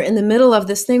hard when you're in the middle of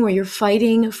this thing where you're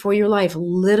fighting for your life,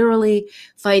 literally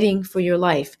fighting for your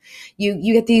life.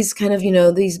 You get these kind of,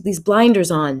 these blinders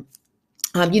on.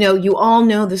 You all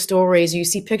know the stories. You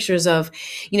see pictures of,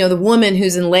 the woman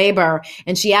who's in labor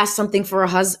and she asks something from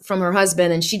her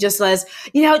husband and she just says,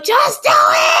 just do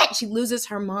it. She loses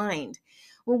her mind.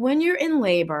 Well, when you're in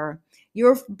labor,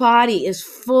 your body is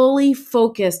fully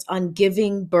focused on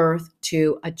giving birth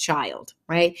to a child,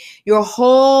 right? Your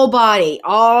whole body,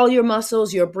 all your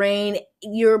muscles, your brain,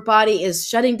 your body is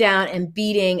shutting down and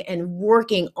beating and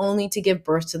working only to give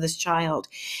birth to this child.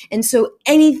 And so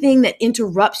anything that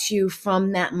interrupts you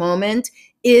from that moment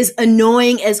is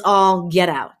annoying as all get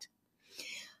out.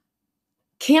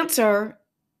 Cancer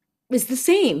is the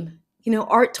same.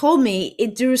 Art told me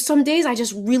there were some days I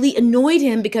just really annoyed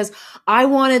him because I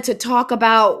wanted to talk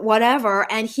about whatever.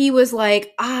 And he was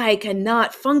like, I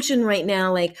cannot function right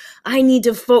now. Like, I need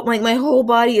to my whole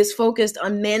body is focused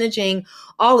on managing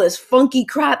all this funky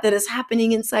crap that is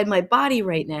happening inside my body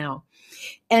right now.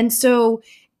 And so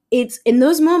it's in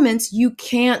those moments, you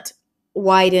can't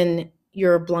widen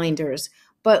your blinders.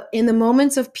 But in the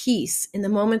moments of peace, in the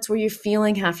moments where you're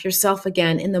feeling half yourself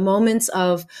again, in the moments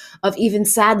of even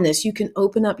sadness, you can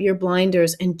open up your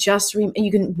blinders and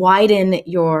you can widen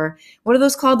your, what are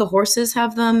those called? The horses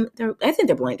have them. I think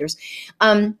they're blinders.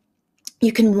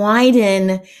 You can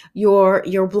widen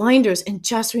your blinders and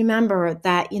just remember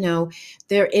that,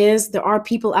 there are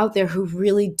people out there who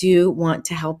really do want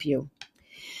to help you.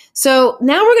 So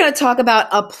now we're going to talk about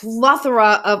a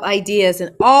plethora of ideas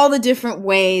and all the different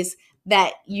ways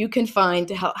that you can find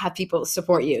to help have people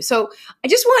support you. So I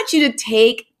just want you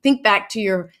to think back to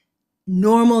your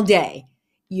normal day.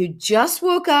 You just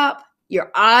woke up,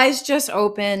 your eyes just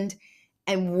opened,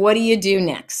 and what do you do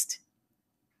next?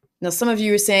 Now, some of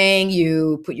you are saying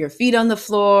you put your feet on the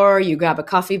floor, you grab a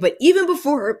coffee, but even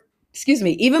before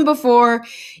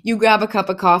you grab a cup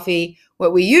of coffee,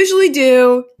 what we usually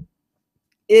do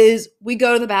is we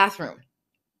go to the bathroom.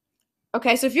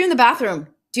 Okay, so if you're in the bathroom,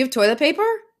 do you have toilet paper?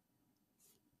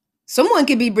 Someone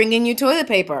could be bringing you toilet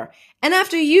paper. And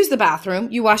after you use the bathroom,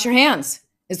 you wash your hands.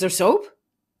 Is there soap?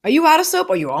 Are you out of soap?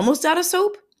 Are you almost out of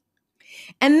soap?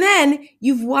 And then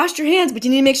you've washed your hands, but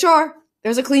you need to make sure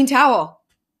there's a clean towel.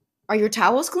 Are your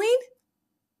towels clean?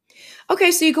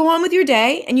 Okay, so you go on with your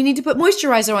day and you need to put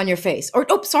moisturizer on your face. Or,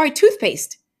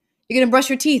 toothpaste. You're going to brush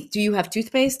your teeth. Do you have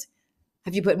toothpaste?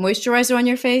 Have you put moisturizer on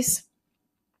your face?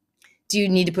 Do you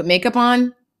need to put makeup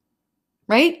on?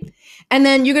 Right? And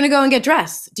then you're going to go and get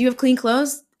dressed. Do you have clean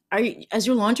clothes? Is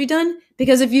your laundry done?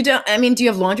 Because if you don't, do you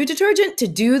have laundry detergent to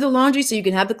do the laundry so you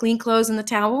can have the clean clothes and the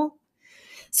towel?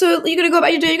 So you're going to go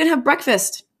about your day, you're going to have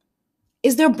breakfast.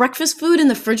 Is there breakfast food in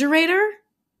the refrigerator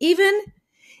even?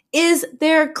 Is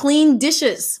there clean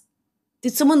dishes?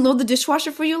 Did someone load the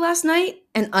dishwasher for you last night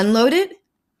and unload it?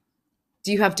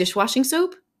 Do you have dishwashing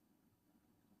soap?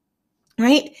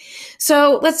 Right?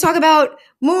 So let's talk about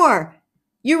more.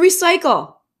 You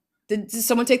recycle. Did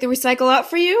someone take the recycle out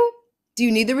for you? Do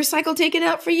you need the recycle taken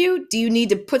out for you? Do you need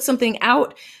to put something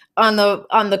out on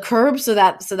the curb so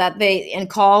that they and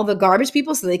call the garbage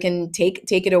people so they can take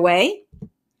it away?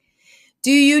 Do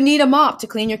you need a mop to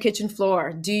clean your kitchen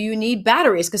floor? Do you need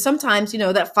batteries? Because sometimes,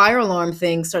 that fire alarm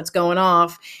thing starts going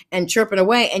off and chirping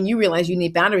away and you realize you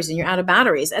need batteries and you're out of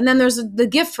batteries. And then there's the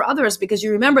gift for others because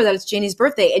you remember that it's Janie's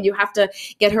birthday and you have to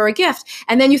get her a gift.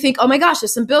 And then you think, oh my gosh,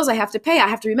 there's some bills I have to pay. I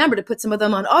have to remember to put some of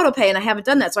them on auto pay and I haven't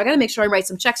done that. So I got to make sure I write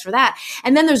some checks for that.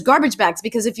 And then there's garbage bags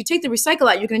because if you take the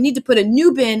recycle out, you're going to need to put a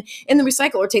new bin in the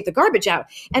recycle or take the garbage out.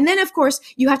 And then of course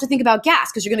you have to think about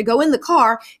gas because you're going to go in the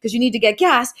car because you need to get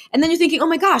gas. And then you're thinking, oh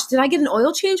my gosh, did I get an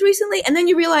oil change recently? And then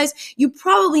you realize you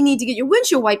probably need to get your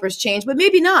windshield wipers changed, but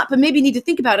maybe not, but maybe you need to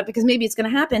think about it because maybe it's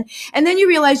going to happen. And then you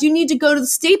realize you need to go to the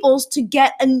Staples to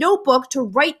get a notebook to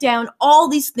write down all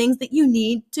these things that you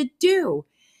need to do.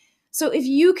 So if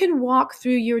you can walk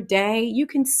through your day, you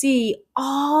can see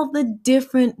all the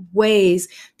different ways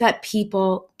that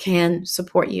people can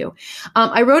support you.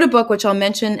 I wrote a book, which I'll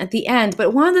mention at the end,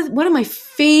 but one of my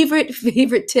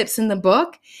favorite tips in the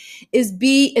book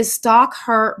is stock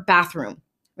her bathroom.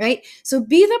 Right? So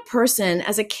be the person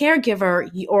as a caregiver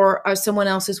or someone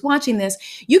else who's watching this,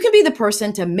 you can be the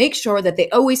person to make sure that they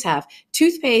always have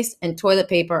toothpaste and toilet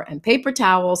paper and paper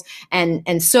towels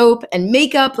and soap and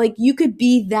makeup. Like you could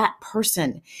be that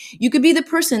person. You could be the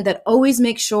person that always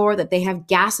makes sure that they have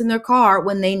gas in their car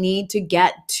when they need to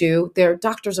get to their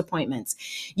doctor's appointments.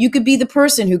 You could be the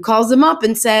person who calls them up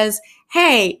and says,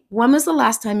 hey, when was the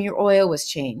last time your oil was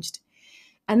changed?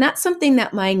 And that's something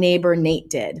that my neighbor Nate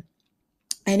did.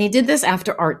 And he did this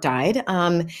after Art died.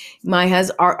 Art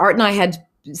and I had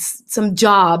some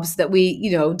jobs that we,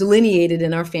 delineated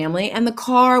in our family, and the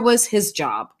car was his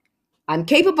job. I'm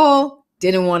capable,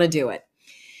 didn't want to do it.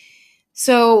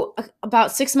 So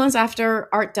about 6 months after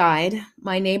Art died,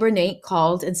 my neighbor Nate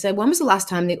called and said, when was the last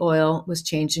time the oil was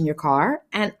changed in your car?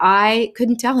 And I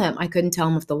couldn't tell him. I couldn't tell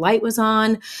him if the light was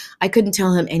on. I couldn't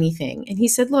tell him anything. And he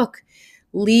said, look,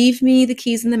 leave me the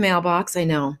keys in the mailbox. I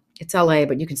know. It's LA,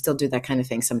 but you can still do that kind of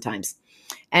thing sometimes.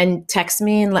 And text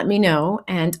me and let me know,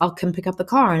 and I'll come pick up the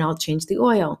car and I'll change the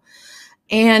oil.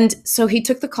 And so he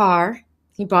took the car,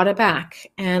 he brought it back,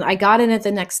 and I got in it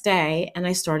the next day and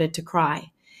I started to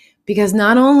cry because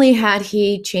not only had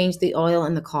he changed the oil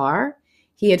in the car,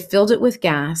 he had filled it with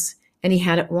gas and he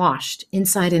had it washed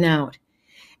inside and out.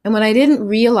 And what I didn't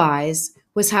realize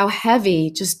was how heavy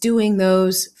just doing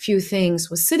those few things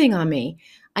was sitting on me.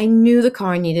 I knew the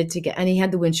car needed to get, and he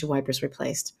had the windshield wipers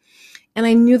replaced. And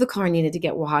I knew the car needed to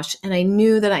get washed, and I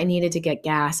knew that I needed to get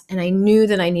gas, and I knew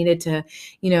that I needed to,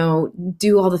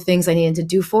 do all the things I needed to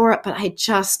do for it. But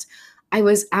I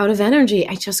was out of energy.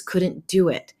 I just couldn't do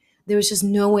it. There was just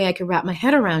no way I could wrap my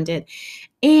head around it.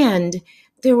 And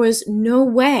there was no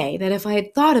way that if I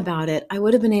had thought about it, I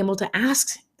would have been able to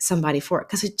ask somebody for it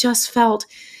because it just felt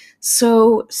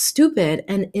so stupid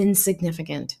and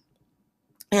insignificant.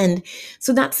 And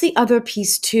so that's the other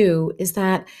piece too, is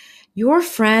that your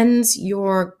friends,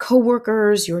 your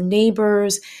coworkers, your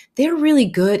neighbors, they're really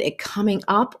good at coming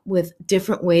up with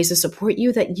different ways to support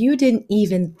you that you didn't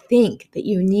even think that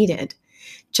you needed,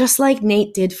 just like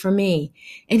Nate did for me.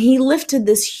 And he lifted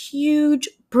this huge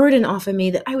burden off of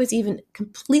me that I was even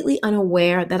completely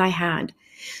unaware that I had.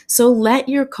 So let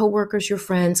your coworkers, your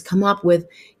friends come up with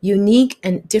unique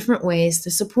and different ways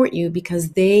to support you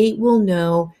because they will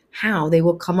know how. They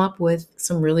will come up with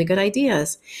some really good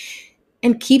ideas.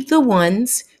 And keep the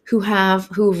ones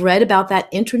who've read about that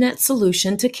internet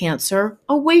solution to cancer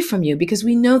away from you because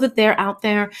we know that they're out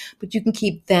there, but you can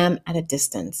keep them at a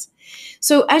distance.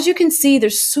 So as you can see,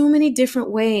 there's so many different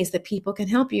ways that people can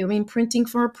help you. I mean, printing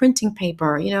for a printing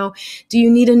paper, do you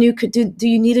need a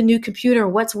new computer?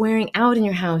 What's wearing out in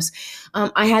your house?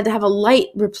 I had to have a light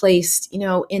replaced,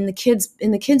 in the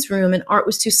kids room, and Art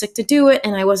was too sick to do it,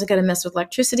 and I wasn't going to mess with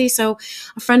electricity. So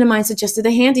a friend of mine suggested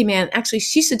a handyman. Actually,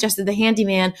 she suggested the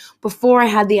handyman before I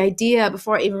had the idea,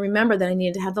 before I even remembered that I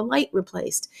needed to have the light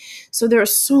replaced. So there are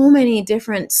so many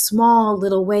different small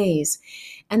little ways.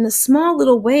 And the small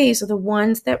little ways are the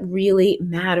ones that really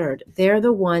mattered. They're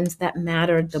the ones that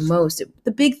mattered the most.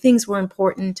 The big things were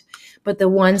important, but the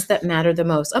ones that mattered the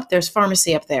most. There's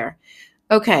pharmacy up there.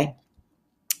 Okay.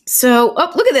 So,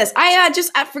 look at this.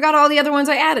 I forgot all the other ones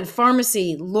I added.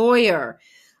 Pharmacy, lawyer,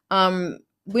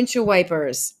 windshield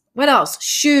wipers. What else?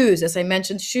 Shoes, as I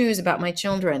mentioned, shoes about my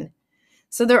children.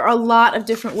 So there are a lot of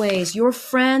different ways. Your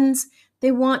friends,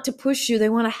 they want to push you. They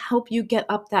want to help you get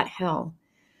up that hill.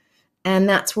 And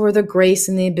that's where the grace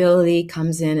and the ability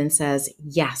comes in and says,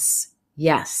 yes,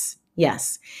 yes,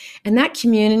 yes. And that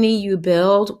community you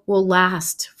build will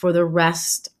last for the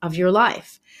rest of your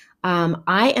life.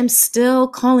 I am still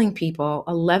calling people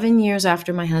 11 years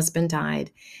after my husband died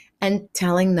and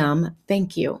telling them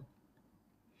thank you.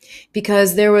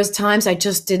 Because there was times I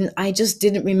just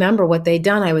didn't remember what they'd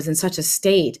done. I was in such a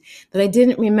state that I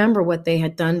didn't remember what they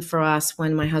had done for us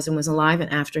when my husband was alive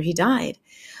and after he died.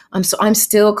 So I'm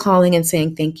still calling and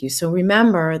saying thank you. So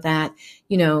remember that,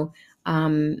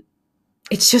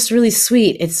 it's just really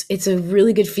sweet. It's a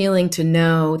really good feeling to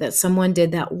know that someone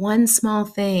did that one small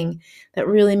thing that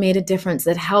really made a difference,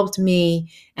 that helped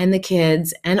me and the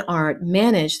kids and Art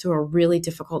manage through a really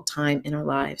difficult time in our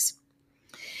lives.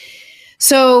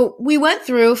 So we went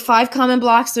through 5 common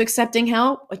blocks to accepting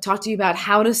help. I talked to you about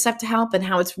how to accept help and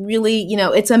how it's really,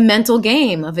 it's a mental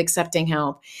game of accepting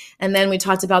help. And then we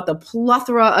talked about the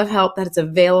plethora of help that is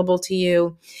available to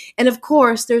you. And of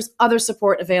course, there's other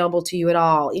support available to you at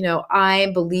all. I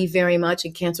believe very much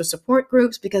in cancer support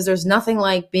groups because there's nothing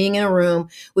like being in a room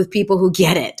with people who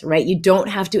get it, right? You don't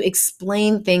have to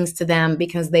explain things to them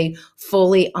because they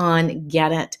fully on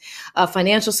get it.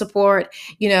 Financial support,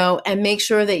 and make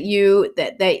sure that you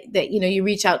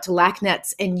reach out to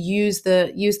LACNETS and use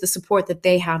the support that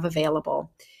they have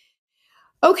available.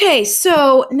 Okay,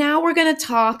 so now we're going to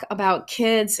talk about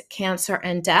kids, cancer,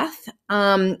 and death.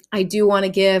 I do want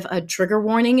to give a trigger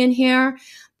warning in here.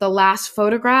 The last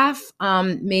photograph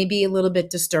may be a little bit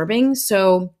disturbing,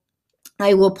 so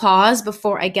I will pause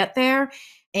before I get there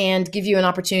and give you an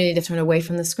opportunity to turn away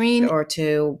from the screen or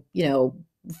to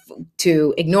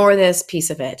ignore this piece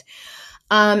of it.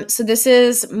 So this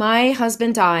is, my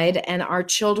husband died and our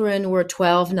children were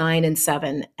 12, 9, and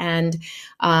 7. And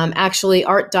actually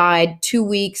Art died 2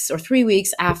 weeks or 3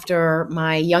 weeks after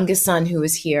my youngest son, who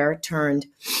was here, turned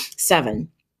 7.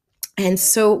 And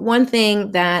so one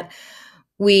thing that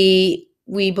we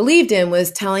believed in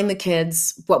was telling the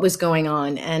kids what was going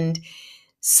on. And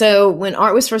so when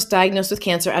Art was first diagnosed with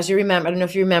cancer, as you remember, I don't know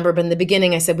if you remember, but in the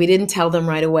beginning I said we didn't tell them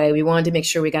right away. We wanted to make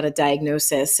sure we got a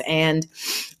diagnosis. And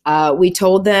we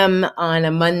told them on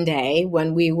a Monday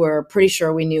when we were pretty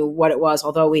sure we knew what it was,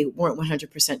 although we weren't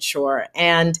 100% sure.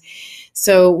 And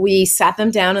so we sat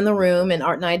them down in the room and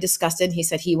Art and I discussed it. And he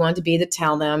said he wanted to be to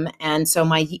tell them. And so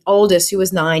my oldest, who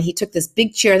was 9, he took this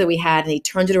big chair that we had and he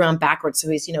turned it around backwards. So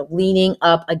he's, leaning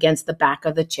up against the back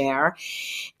of the chair.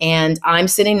 And I'm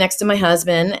sitting next to my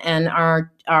husband, and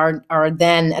our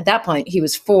then, at that point, he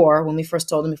was 4 when we first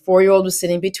told him. A 4-year-old was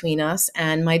sitting between us,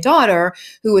 and my daughter,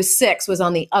 who was 6, was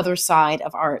on the other side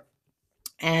of Art.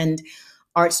 And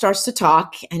Art starts to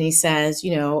talk, and he says,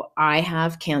 I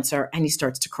have cancer, and he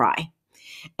starts to cry.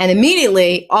 And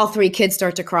immediately, all 3 kids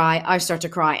start to cry. I start to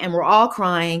cry, and we're all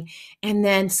crying. And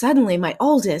then suddenly, my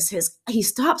oldest, he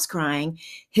stops crying.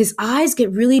 His eyes get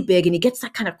really big, and he gets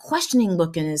that kind of questioning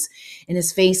look in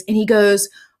his face. And he goes,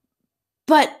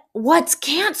 "But what's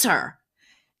cancer?"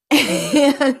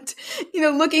 And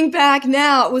looking back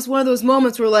now, it was one of those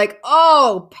moments where like,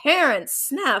 oh,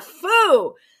 parents,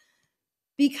 snafu.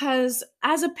 Because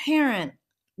as a parent,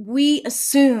 we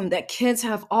assume that kids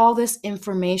have all this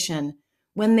information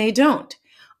when they don't.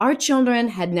 Our children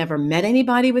had never met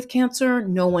anybody with cancer.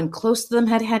 No one close to them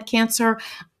had had cancer.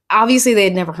 Obviously, they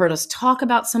had never heard us talk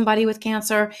about somebody with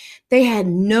cancer. They had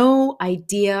no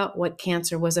idea what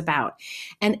cancer was about.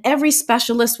 And every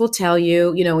specialist will tell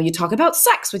you, when you talk about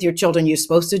sex with your children, you're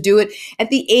supposed to do it at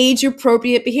the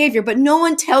age-appropriate behavior, but no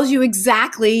one tells you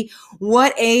exactly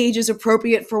what age is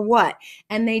appropriate for what.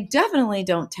 And they definitely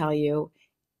don't tell you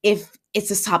if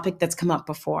it's a topic that's come up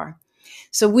before.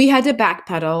 So we had to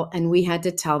backpedal and we had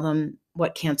to tell them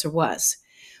what cancer was.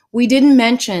 We didn't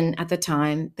mention at the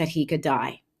time that he could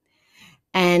die.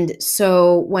 And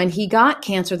so when he got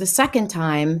cancer the second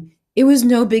time, it was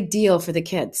no big deal for the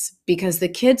kids because the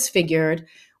kids figured,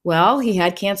 well, he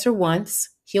had cancer once,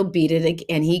 he'll beat it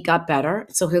and he got better.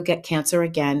 So he'll get cancer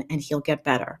again and he'll get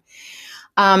better.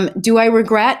 Do I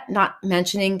regret not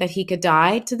mentioning that he could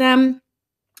die to them?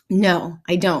 No,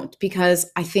 I don't,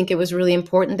 because I think it was really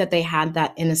important that they had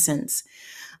that innocence.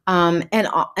 And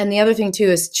the other thing too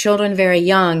is children very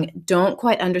young don't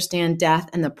quite understand death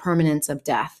and the permanence of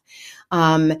death.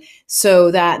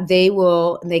 So that they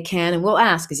can and will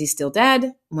ask, is he still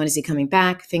dead? When is he coming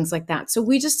back? Things like that. So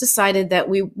we just decided that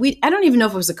I don't even know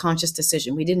if it was a conscious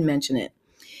decision. We didn't mention it.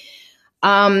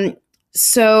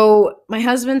 So my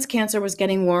husband's cancer was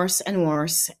getting worse and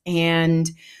worse, and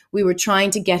we were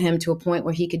trying to get him to a point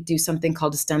where he could do something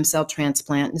called a stem cell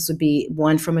transplant. This would be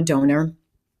one from a donor.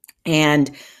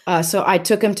 And so I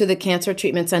took him to the cancer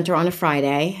treatment center on a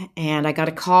Friday, and I got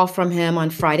a call from him on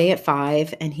Friday at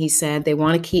 5, and he said, they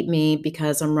want to keep me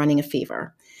because I'm running a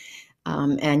fever.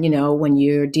 And, when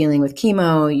you're dealing with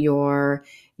chemo,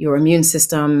 your immune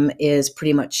system is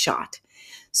pretty much shot.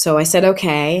 So I said,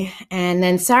 okay. And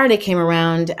then Saturday came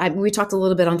around. We talked a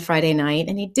little bit on Friday night,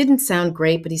 and he didn't sound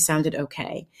great, but he sounded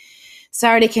okay.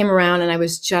 Saturday came around, and I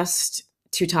was just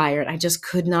too tired. I just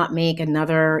could not make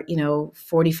another,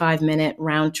 45-minute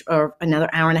round or another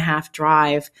hour and a half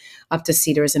drive up to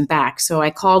Cedars and back. So I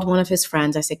called one of his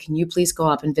friends. I said, can you please go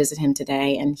up and visit him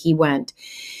today? And he went.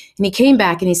 And he came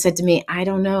back and he said to me, I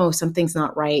don't know, something's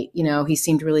not right. He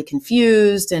seemed really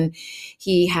confused. And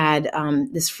he had,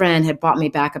 this friend had bought me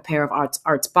back a pair of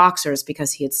Art's boxers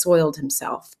because he had soiled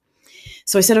himself.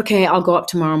 So I said, okay, I'll go up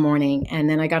tomorrow morning. And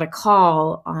then I got a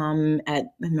call at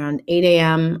around 8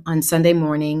 a.m. on Sunday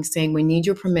morning saying, we need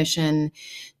your permission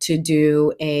to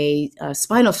do a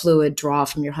spinal fluid draw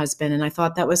from your husband. And I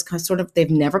thought that was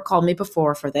they've never called me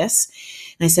before for this.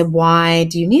 And I said, why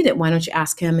do you need it? Why don't you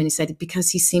ask him? And he said, because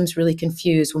he seems really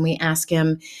confused. When we ask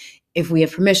him if we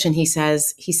have permission, he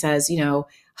says,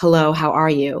 hello, how are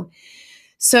you?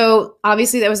 So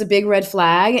obviously that was a big red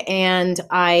flag. And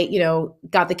I,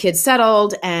 got the kids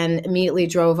settled and immediately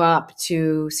drove up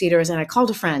to Cedars, and I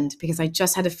called a friend because I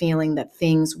just had a feeling that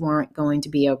things weren't going to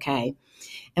be okay.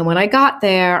 And when I got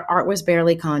there, Art was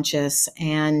barely conscious,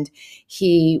 and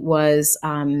he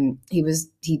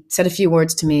said a few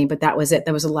words to me, but that was it.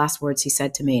 That was the last words he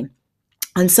said to me.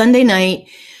 On Sunday night,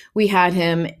 we had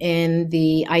him in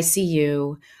the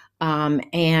ICU.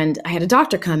 And I had a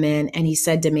doctor come in, and he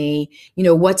said to me,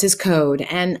 what's his code?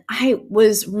 And I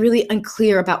was really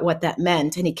unclear about what that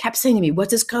meant. And he kept saying to me,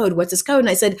 what's his code? What's his code? And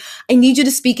I said, I need you to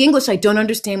speak English. I don't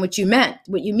understand what you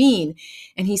mean.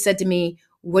 And he said to me,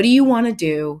 what do you want to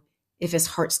do if his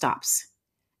heart stops?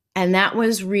 And that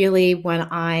was really when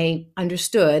I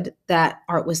understood that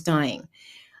Art was dying.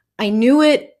 I knew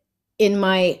it in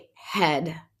my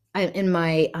head, in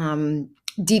my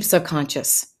deep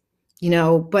subconscious.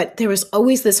 But there was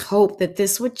always this hope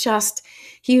that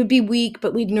he would be weak,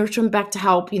 but we'd nurture him back to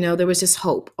help. There was this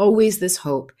hope, always this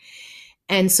hope.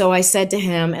 And so I said to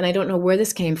him, and I don't know where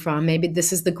this came from, maybe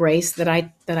this is the grace that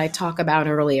I talk about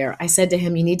earlier. I said to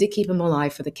him, you need to keep him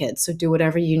alive for the kids, so do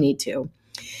whatever you need to.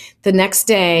 The next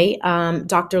day,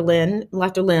 Dr. Lim,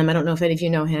 I don't know if any of you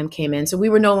know him, came in. So we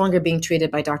were no longer being treated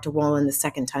by Dr. Wallen the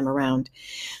second time around.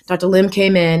 Dr. Lim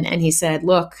came in and he said,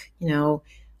 look,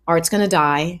 Art's going to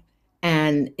die.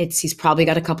 And he's probably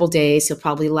got a couple days. He'll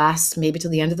probably last maybe till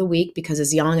the end of the week because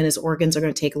he's young and his organs are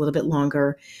going to take a little bit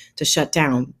longer to shut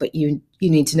down. But you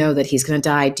need to know that he's going to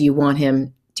die. Do you want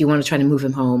to try to move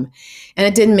him home? And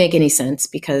it didn't make any sense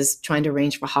because trying to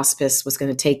arrange for hospice was going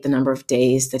to take the number of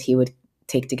days that he would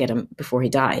take to get him before he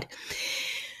died.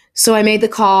 So I made the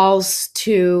calls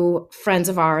to friends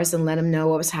of ours and let them know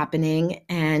what was happening.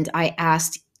 And I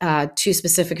asked two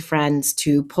specific friends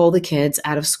to pull the kids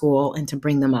out of school and to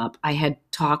bring them up. I had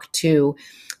talked to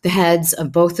the heads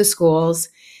of both the schools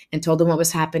and told them what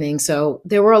was happening. So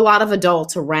there were a lot of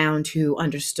adults around who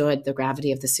understood the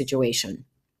gravity of the situation.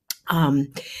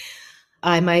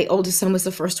 My oldest son was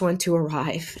the first one to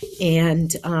arrive,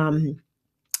 and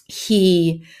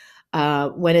he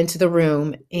went into the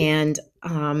room, and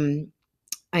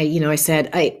I said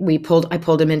I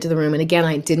pulled him into the room, and again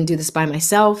I didn't do this by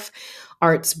myself.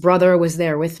 Art's brother was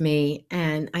there with me,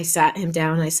 and I sat him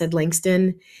down and I said,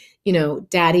 Langston,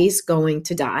 Daddy's going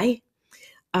to die.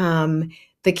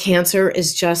 The cancer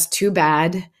is just too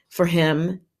bad for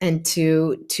him and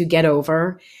to get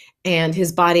over, and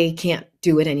his body can't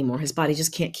do it anymore. His body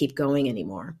just can't keep going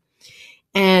anymore.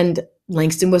 And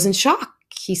Langston was in shock.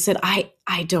 He said, I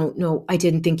don't know. I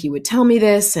didn't think you would tell me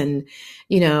this. And,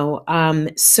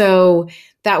 so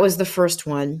that was the first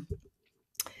one.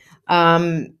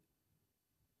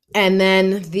 And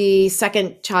then the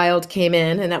second child came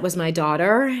in, and that was my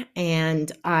daughter.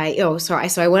 And so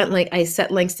I went, like, I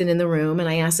set Langston in the room and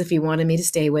I asked if he wanted me to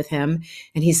stay with him.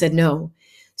 And he said no.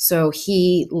 So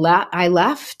I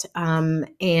left,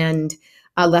 and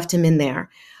I left him in there.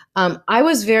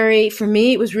 For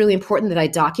me, it was really important that I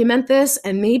document this.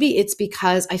 And maybe it's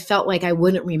because I felt like I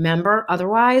wouldn't remember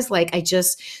otherwise.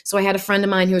 So I had a friend of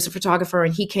mine who was a photographer,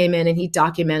 and he came in and he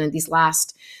documented these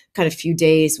last kind of few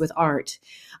days with Art.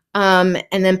 And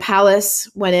then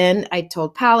Palace went in. I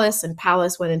told Palace, and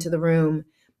Palace went into the room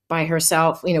by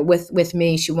herself, with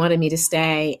me. She wanted me to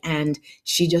stay, and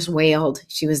she just wailed.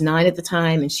 She was 9 at the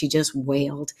time, and she just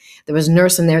wailed. There was a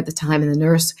nurse in there at the time, and the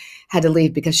nurse had to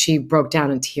leave because she broke down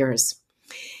in tears.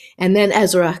 And then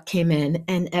Ezra came in,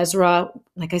 and Ezra,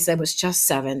 like I said, was just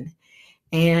 7.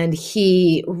 And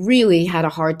he really had a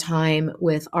hard time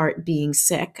with Art being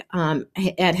sick.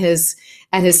 At his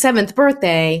 7th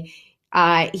birthday,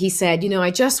 he said,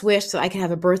 I just wish that I could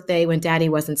have a birthday when Daddy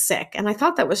wasn't sick. And I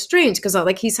thought that was strange because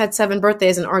he's had 7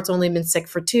 birthdays and Art's only been sick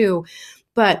for 2.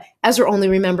 But Ezra only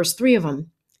remembers 3 of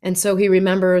them. And so he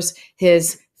remembers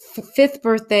his 5th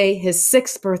birthday, his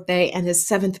 6th birthday, and his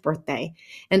 7th birthday.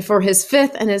 And for his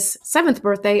 5th and his 7th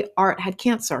birthday, Art had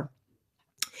cancer.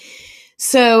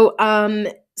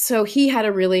 So he had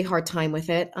a really hard time with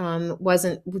it.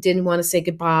 Didn't want to say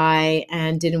goodbye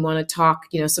and didn't want to talk.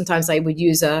 Sometimes I would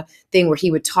use a thing where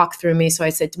he would talk through me. So I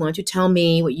said, why don't you tell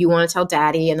me what you want to tell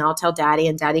Daddy, and I'll tell Daddy,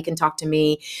 and Daddy can talk to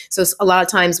me. So a lot of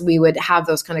times we would have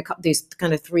these kind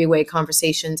of 3-way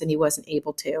conversations, and he wasn't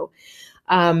able to.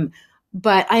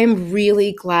 But I am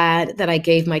really glad that I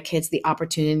gave my kids the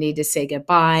opportunity to say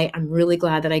goodbye. I'm really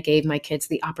glad that I gave my kids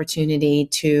the opportunity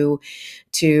to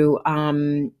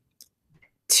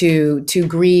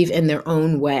grieve in their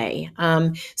own way.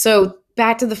 So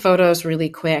back to the photos really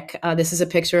quick. This is a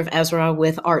picture of Ezra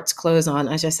with Art's clothes on.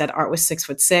 As I said, Art was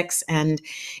 6'6", and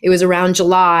it was around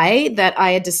July that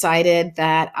I had decided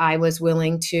that I was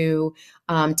willing to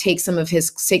take some of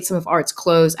Art's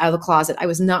clothes out of the closet. I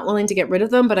was not willing to get rid of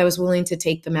them, but I was willing to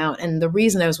take them out. And the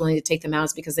reason I was willing to take them out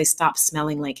is because they stopped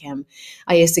smelling like him.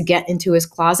 I used to get into his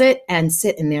closet and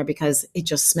sit in there because it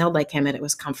just smelled like him and it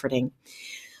was comforting.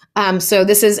 So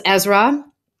this is Ezra.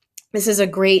 This is a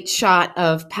great shot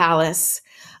of Palace,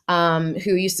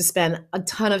 who used to spend a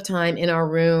ton of time in our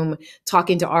room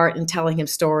talking to Art and telling him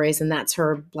stories. And that's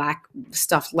her black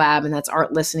stuffed lab, and that's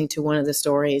Art listening to one of the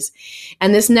stories.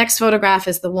 And this next photograph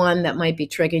is the one that might be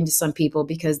triggering to some people,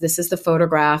 because this is the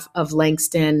photograph of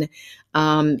Langston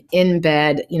in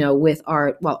bed, with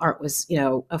Art, while Art was,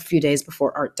 a few days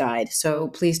before Art died. So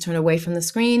please turn away from the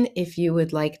screen if you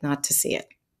would like not to see it.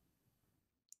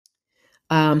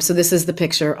 So this is the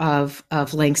picture of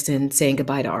Langston saying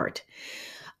goodbye to Art.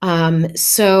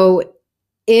 So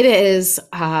it is,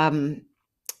 death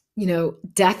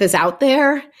is out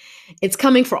there. It's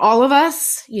coming for all of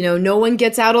us. No one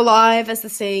gets out alive, as the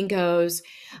saying goes.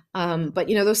 But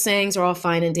those sayings are all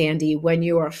fine and dandy. When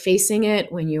you are facing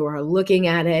it, when you are looking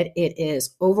at it, it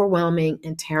is overwhelming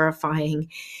and terrifying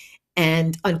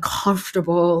and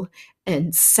uncomfortable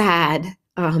and sad.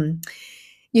 And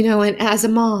as a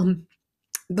mom,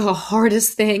 the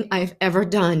hardest thing I've ever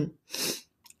done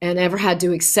and ever had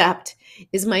to accept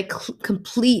is my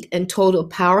complete and total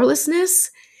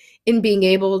powerlessness in being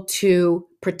able to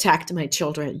protect my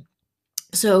children.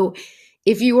 So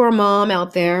if you are a mom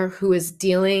out there who is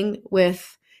dealing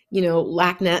with,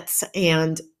 LACNETS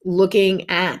and looking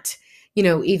at,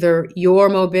 either your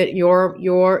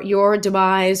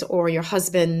demise or your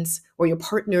husband's or your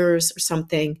partner's or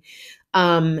something,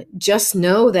 just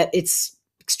know that it's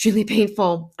extremely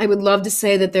painful. I would love to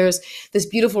say that there's this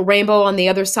beautiful rainbow on the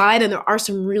other side, and there are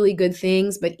some really good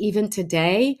things, but even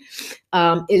today,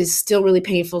 it is still really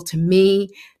painful to me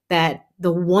that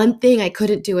the one thing I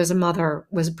couldn't do as a mother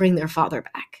was bring their father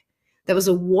back. That was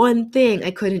the one thing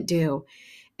I couldn't do.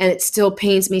 And it still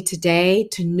pains me today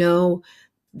to know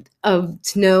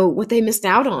what they missed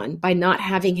out on by not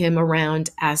having him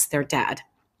around as their dad.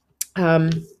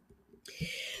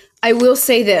 I will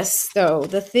say this, though.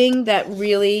 The thing that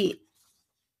really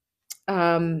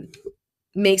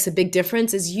makes a big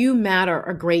difference is you matter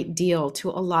a great deal to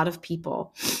a lot of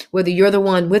people. Whether you're the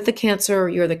one with the cancer,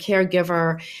 you're the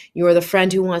caregiver, you're the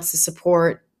friend who wants to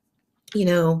support,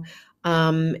 you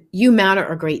matter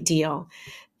a great deal.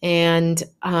 And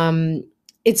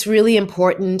it's really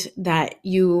important that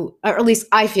you, or at least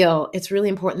I feel it's really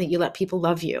important that you let people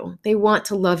love you. They want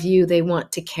to love you. They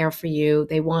want to care for you.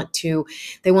 They want to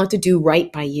do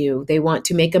right by you. They want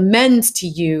to make amends to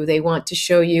you. They want to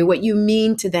show you what you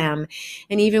mean to them.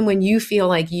 And even when you feel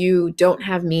like you don't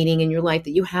have meaning in your life,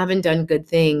 that you haven't done good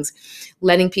things,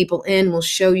 letting people in will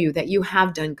show you that you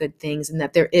have done good things and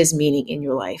that there is meaning in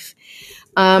your life.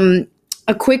 Another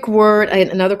quick word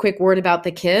about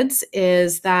the kids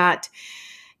is that,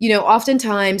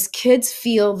 oftentimes kids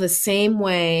feel the same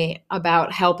way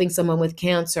about helping someone with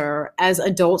cancer as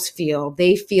adults feel.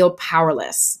 They feel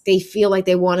powerless. They feel like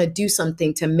they want to do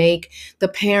something to make the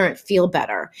parent feel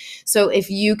better. So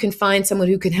if you can find someone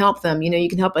who can help them, you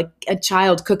can help a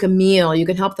child cook a meal, you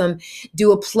can help them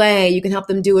do a play, you can help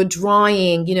them do a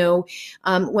drawing.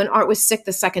 When Art was sick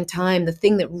the second time, the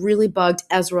thing that really bugged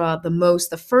Ezra the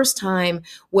most the first time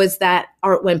was that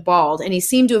Art went bald, and he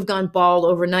seemed to have gone bald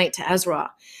overnight to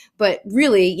Ezra. But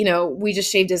really, we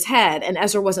just shaved his head, and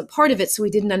Ezra wasn't part of it, so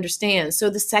he didn't understand. So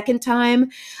the second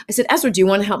time I said, Ezra, do you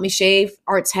want to help me shave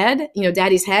Art's head,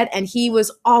 Daddy's head? And he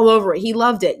was all over it. He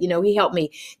loved it. He helped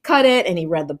me cut it, and he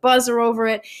read the buzzer over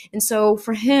it. And so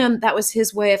for him, that was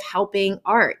his way of helping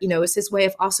Art. It was his way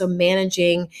of also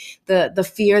managing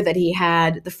the fear that he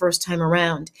had the first time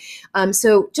around.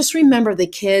 So just remember, the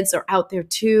kids are out there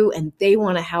too, and they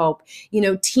want to help.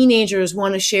 Teenagers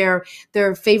want to share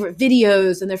their favorite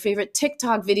videos and their favorite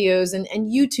TikTok videos and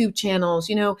YouTube channels.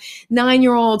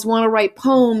 9-year-olds want to write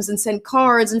poems and send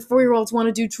cards, and 4-year-olds want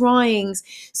to do drawings.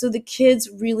 So the kids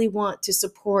really want to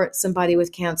support somebody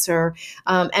with cancer.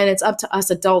 And it's up to us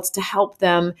adults to help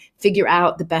them figure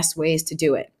out the best ways to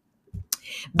do it.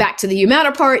 Back to the you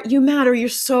matter part. You matter. You're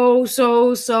so,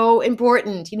 so, so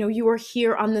important. You are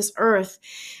here on this earth.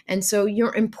 And so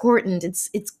you're important.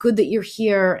 It's good that you're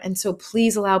here. And so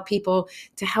please allow people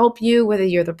to help you, whether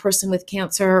you're the person with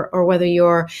cancer or whether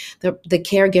you're the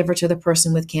caregiver to the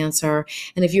person with cancer.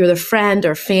 And if you're the friend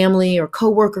or family or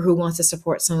coworker who wants to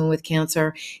support someone with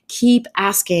cancer, keep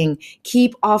asking,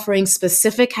 keep offering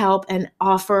specific help, and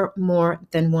offer more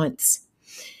than once.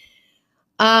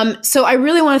 So I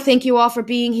really want to thank you all for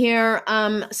being here.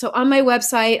 So on my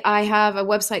website, I have a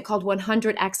website called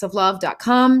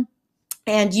 100actsoflove.com.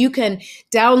 And you can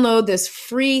download this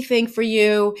free thing for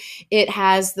you. It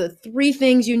has the 3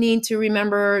 things you need to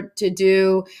remember to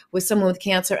do with someone with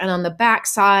cancer. And on the back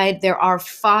side, there are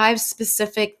 5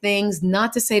 specific things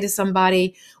not to say to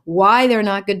somebody, why they're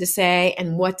not good to say,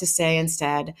 and what to say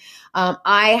instead.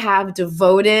 I have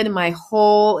devoted my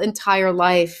whole entire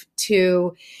life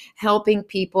to helping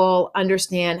people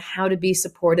understand how to be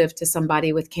supportive to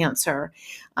somebody with cancer.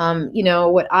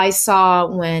 What I saw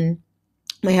when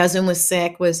my husband was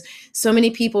sick was so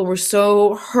many people were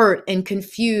so hurt and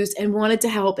confused and wanted to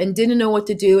help and didn't know what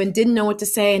to do and didn't know what to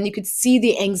say. And you could see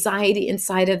the anxiety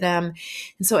inside of them.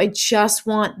 And so I just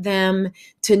want them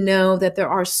to know that there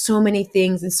are so many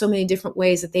things and so many different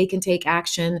ways that they can take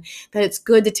action, that it's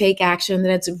good to take action,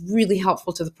 that it's really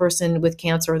helpful to the person with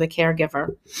cancer or the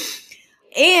caregiver.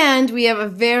 And we have a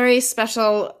very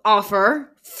special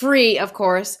offer, free, of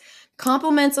course.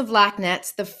 Compliments of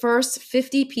LACNETS. The first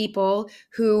 50 people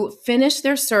who finish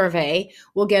their survey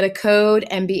will get a code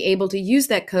and be able to use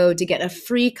that code to get a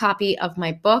free copy of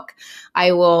my book.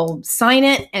 I will sign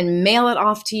it and mail it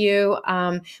off to you,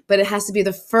 but it has to be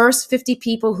the first 50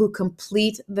 people who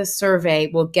complete the survey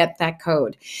will get that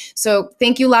code. So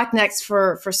thank you, LACNETS,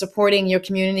 for supporting your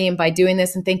community and by doing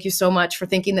this, and thank you so much for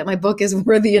thinking that my book is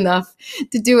worthy enough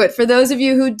to do it. For those of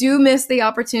you who do miss the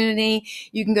opportunity,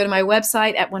 you can go to my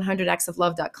website at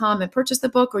 100actsoflove.com and purchase the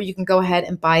book, or you can go ahead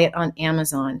and buy it on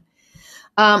Amazon.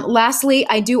 Lastly,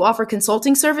 I do offer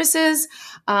consulting services.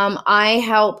 I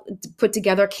help put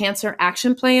together cancer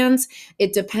action plans.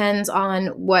 It depends on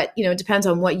what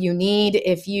you need.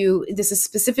 This is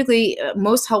specifically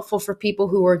most helpful for people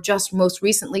who are just most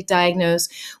recently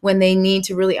diagnosed, when they need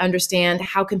to really understand,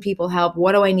 how can people help?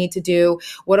 What do I need to do?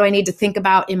 What do I need to think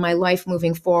about in my life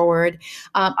moving forward?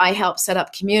 I help set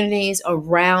up communities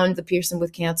around the person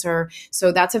with cancer.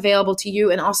 So that's available to you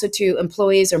and also to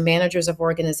employees or managers of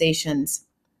organizations.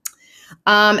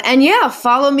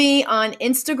 Follow me on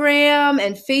Instagram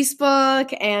and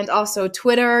Facebook and also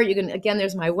Twitter.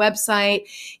 There's my website.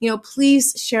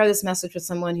 Please share this message with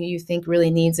someone who you think really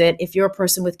needs it. If you're a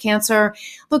person with cancer,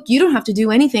 look, you don't have to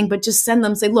do anything, but just send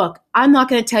them, say, look, I'm not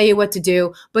going to tell you what to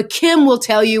do, but Kim will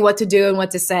tell you what to do and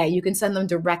what to say. You can send them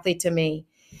directly to me.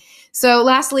 So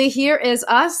lastly, here is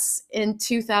us in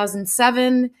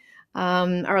 2007.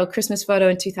 Our Christmas photo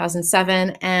in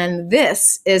 2007, and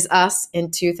this is us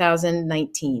in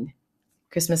 2019,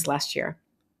 Christmas last year.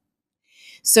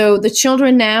 So the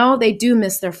children now, they do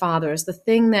miss their fathers. The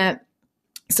thing that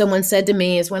someone said to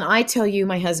me is, when I tell you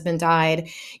my husband died,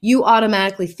 you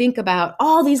automatically think about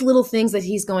all these little things that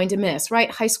he's going to miss,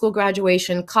 right? High school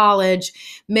graduation, college,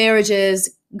 marriages,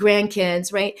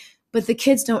 grandkids, right? But the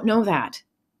kids don't know that.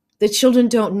 The children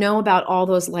don't know about all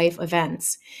those life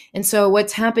events. And so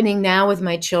what's happening now with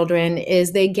my children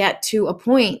is they get to a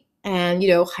point, and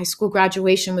high school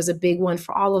graduation was a big one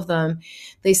for all of them.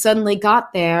 They suddenly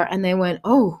got there and they went,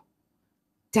 "Oh,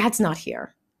 dad's not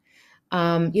here."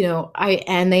 And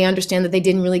they understand that they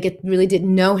really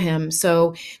didn't know him,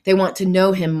 so they want to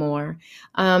know him more.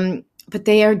 But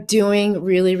they are doing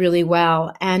really, really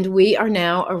well, and we are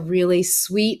now a really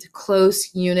sweet,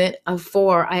 close unit of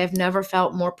 4. I have never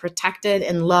felt more protected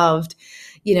and loved,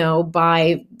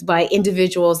 by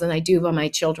individuals than I do by my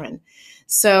children.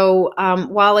 So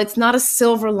while it's not a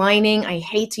silver lining, I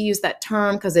hate to use that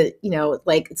term because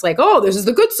it's like, oh, this is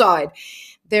the good side.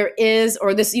 There is,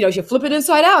 or this, if you flip it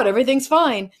inside out, everything's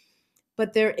fine.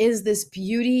 But there is this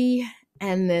beauty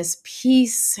and this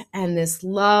peace and this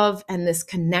love and this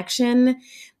connection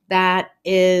that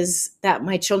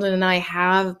my children and I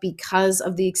have because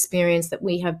of the experience that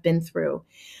we have been through.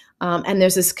 And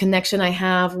there's this connection I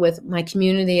have with my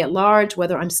community at large,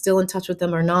 whether I'm still in touch with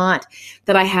them or not,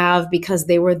 that I have because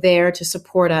they were there to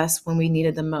support us when we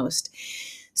needed them most.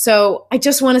 So I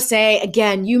just want to say,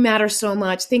 again, you matter so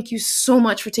much. Thank you so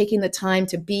much for taking the time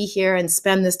to be here and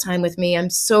spend this time with me. I'm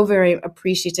so very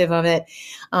appreciative of it.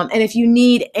 And if you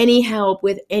need any help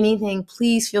with anything,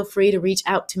 please feel free to reach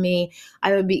out to me.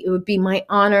 It would be my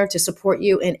honor to support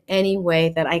you in any way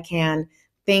that I can.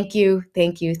 Thank you,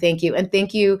 thank you, thank you. And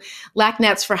thank you,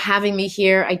 LACNETS, for having me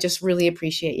here. I just really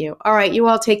appreciate you. All right, you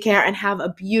all take care and have a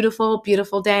beautiful,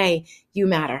 beautiful day. You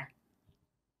matter.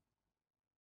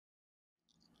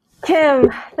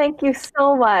 Kim, thank you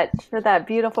so much for that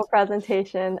beautiful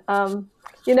presentation.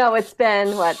 It's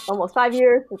been almost 5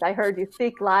 years since I heard you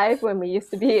speak live when we used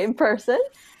to be in person.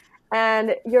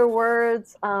 And your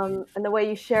words and the way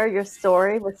you share your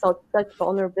story with such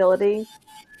vulnerability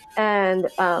and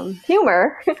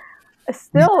humor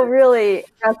still really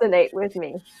resonate with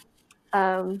me.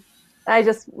 I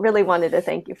just really wanted to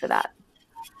thank you for that.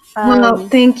 Well,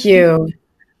 thank you.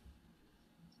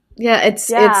 Yeah, it's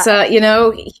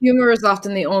humor is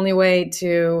often the only way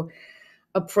to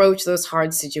approach those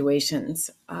hard situations.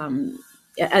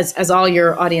 As all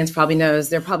your audience probably knows,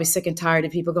 they're probably sick and tired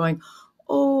of people going,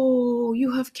 "Oh,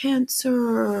 you have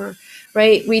cancer,"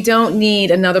 right? We don't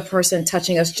need another person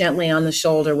touching us gently on the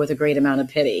shoulder with a great amount of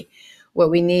pity.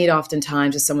 What we need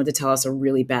oftentimes is someone to tell us a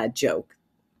really bad joke.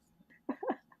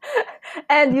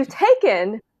 And you've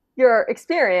taken your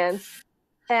experience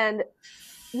and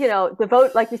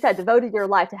devoted your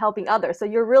life to helping others. So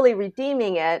you're really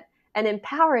redeeming it and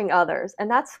empowering others. And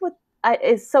that's what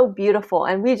is so beautiful.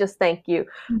 And we just thank you,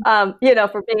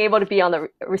 for being able to be on the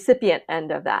recipient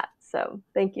end of that. So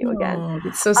thank you again. Oh,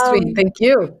 it's so sweet. Thank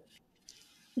you.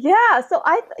 Yeah. So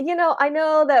I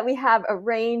know that we have a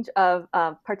range of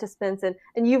participants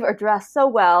and you've addressed so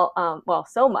well,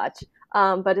 so much,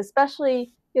 but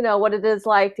especially, what it is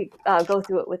like to go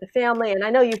through it with a family. And I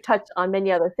know you've touched on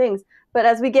many other things. But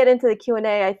as we get into the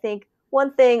Q&A, I think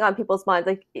one thing on people's minds,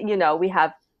 we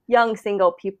have young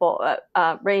single people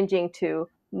ranging to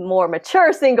more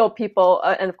mature single people.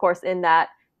 And of course, in that,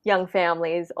 young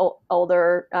families,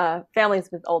 older families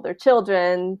with older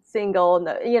children, single,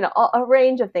 a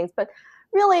range of things. But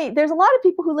really, there's a lot of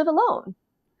people who live alone.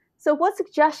 So what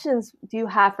suggestions do you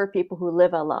have for people who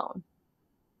live alone?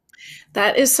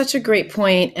 That is such a great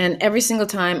point. And every single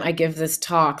time I give this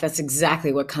talk, that's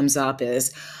exactly what comes up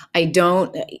is I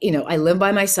live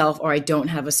by myself or I don't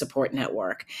have a support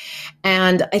network.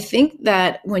 And I think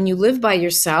that when you live by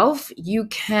yourself, you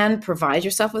can provide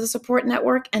yourself with a support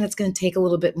network, and it's going to take a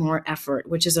little bit more effort,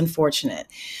 which is unfortunate.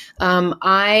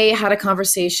 I had a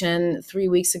conversation 3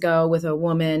 weeks ago with a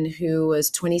woman who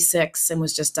was 26 and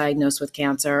was just diagnosed with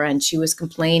cancer. And she was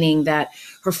complaining that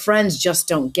her friends just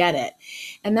don't get it.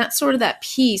 And that's sort of that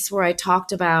piece where I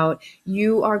talked about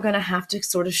you are going to have to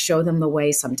sort of show them the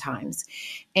way sometimes.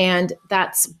 And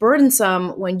that's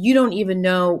burdensome when you don't even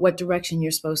know what direction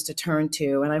you're supposed to turn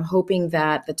to. And I'm hoping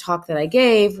that the talk that I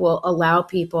gave will allow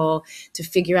people to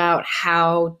figure out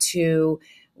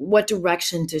what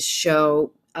direction to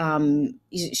show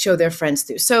their friends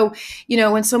through. So,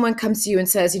 when someone comes to you and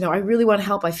says, I really want to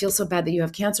help. I feel so bad that you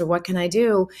have cancer. What can I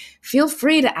do? Feel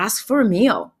free to ask for a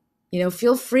meal.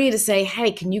 Feel free to say,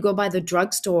 hey, can you go by the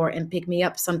drugstore and pick me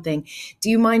up something? Do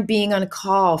you mind being on a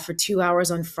call for 2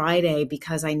 hours on Friday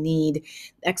because I need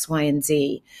X, Y, and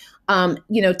Z?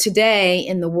 Today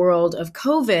in the world of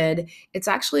COVID, it's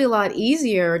actually a lot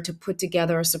easier to put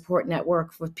together a support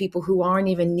network with people who aren't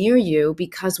even near you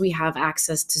because we have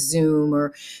access to Zoom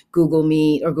or Google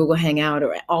Meet or Google Hangout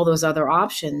or all those other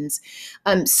options.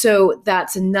 So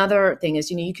that's another thing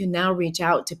is, you can now reach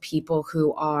out to people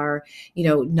who are,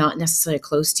 not necessarily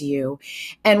close to you.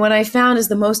 And what I found is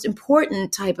the most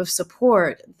important type of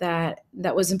support that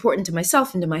was important to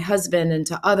myself and to my husband and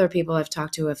to other people I've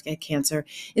talked to who've had cancer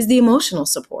is the emotional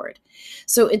support.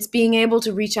 So it's being able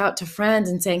to reach out to friends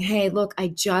and saying, hey, look, I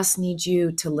just need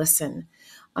you to listen.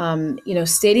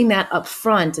 Stating that up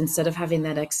front instead of having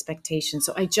that expectation.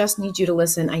 So I just need you to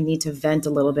listen. I need to vent a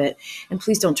little bit, and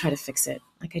please don't try to fix it.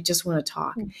 Like, I just want to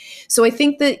talk. So I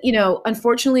think that,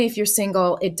 unfortunately, if you're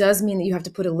single, it does mean that you have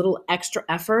to put a little extra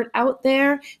effort out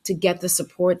there to get the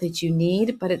support that you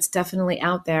need, but it's definitely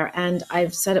out there. And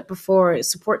I've said it before,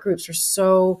 support groups are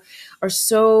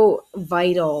so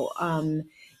vital,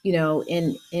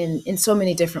 in so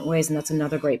many different ways. And that's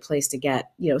another great place to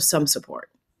get, some support.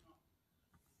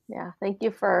 Yeah, thank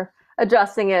you for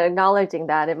addressing it, acknowledging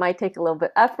that it might take a little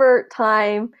bit effort,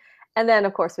 time, and then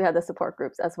of course we have the support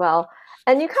groups as well.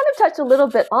 And you kind of touched a little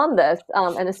bit on this,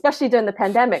 and especially during the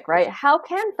pandemic, right? How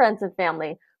can friends and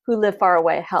family who live far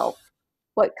away help?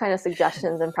 What kind of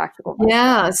suggestions and practical advice?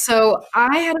 Yeah. So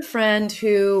I had a friend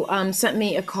who sent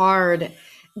me a card,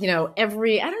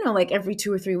 every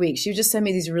 2 or 3 weeks. She would just send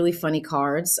me these really funny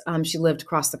cards. She lived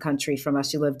across the country from us.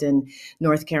 She lived in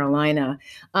North Carolina.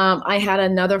 I had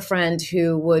another friend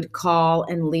who would call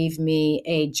and leave me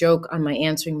a joke on my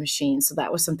answering machine. So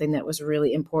that was something that was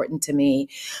really important to me.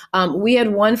 We had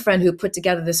one friend who put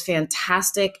together this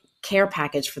fantastic care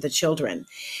package for the children.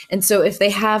 And so if they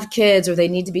have kids or they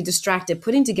need to be distracted,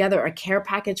 putting together a care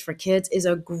package for kids is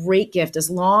a great gift as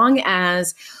long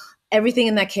as everything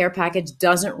in that care package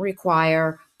doesn't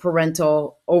require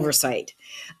parental oversight.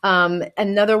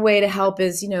 Another way to help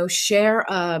is, share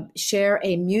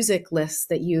a music list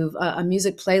that a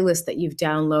music playlist that you've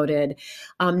downloaded.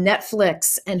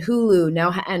 Netflix and Hulu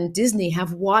now and Disney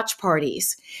have watch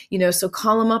parties. So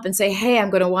call them up and say, hey, I'm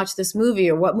going to watch this movie,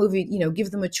 or what movie. Give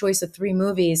them a choice of 3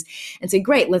 movies and say,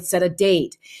 great, let's set a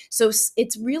date. So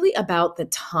it's really about the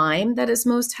time that is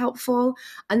most helpful.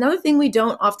 Another thing we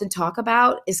don't often talk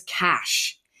about is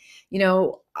cash.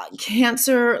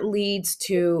 Cancer leads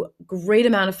to great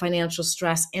amount of financial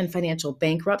stress and financial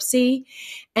bankruptcy.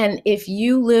 And if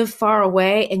you live far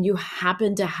away and you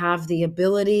happen to have the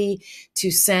ability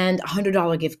to send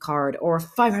 $100 gift card or a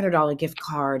 $500 gift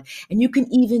card, and you can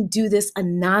even do this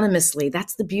anonymously,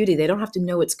 that's the beauty. They don't have to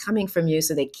know it's coming from you,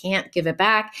 so they can't give it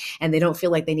back and they don't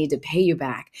feel like they need to pay you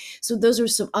back. So those are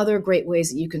some other great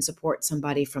ways that you can support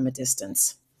somebody from a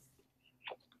distance.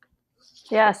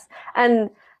 Yes. And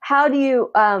how do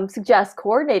you suggest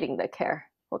coordinating the care?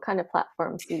 What kind of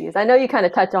platforms do you use? I know you kind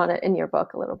of touch on it in your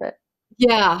book a little bit.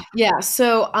 Yeah.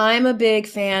 So I'm a big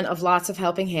fan of Lots of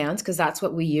Helping Hands because that's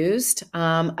what we used.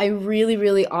 I really,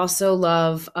 really also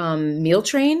love Meal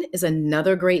Train is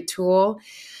another great tool.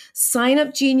 Sign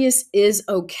Up Genius is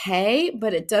okay,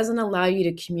 but it doesn't allow you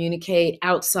to communicate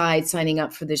outside signing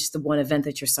up for the one event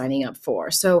that you're signing up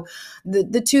for. So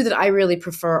the two that I really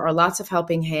prefer are Lots of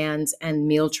Helping Hands and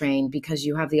Meal Train because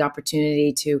you have the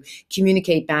opportunity to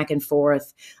communicate back and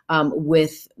forth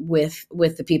with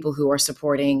the people who are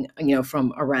supporting,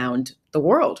 from around the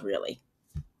world, really.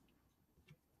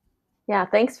 Yeah,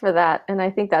 thanks for that. And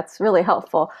I think that's really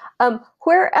helpful.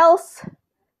 Where else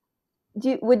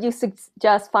would you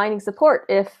suggest finding support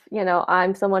if,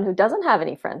 I'm someone who doesn't have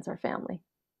any friends or family?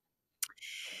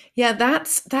 Yeah,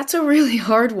 that's a really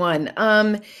hard one.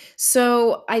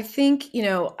 So I think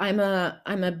I'm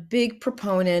a big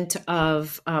proponent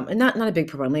of not a big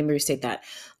proponent. Let me restate that.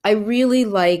 I really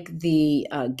like the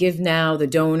Give Now, the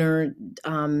donor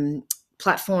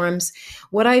platforms.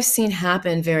 What I've seen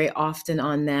happen very often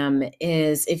on them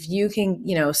is if you can,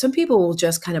 some people will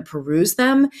just kind of peruse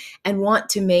them and want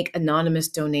to make anonymous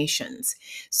donations.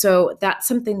 So that's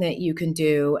something that you can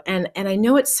do. And I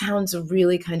know it sounds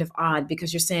really kind of odd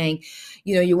because you're saying,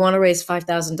 you want to raise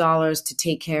 $5,000 to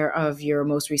take care of your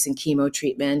most recent chemo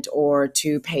treatment or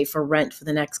to pay for rent for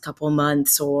the next couple of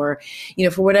months or,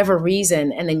 for whatever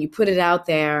reason. And then you put it out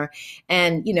there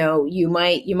and, you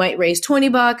might raise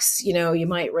 $20, you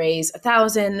might raise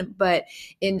 1,000, but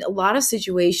in a lot of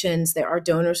situations, there are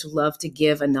donors who love to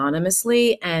give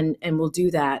anonymously and will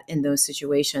do that in those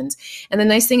situations. And the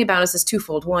nice thing about it is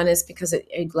twofold. One is because it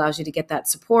allows you to get that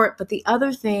support. But the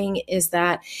other thing is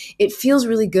that it feels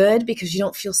really good because you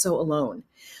don't feel so alone.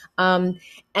 Um,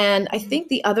 and I think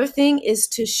the other thing is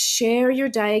to share your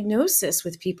diagnosis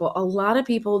with people. A lot of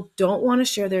people don't want to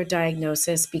share their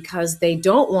diagnosis because they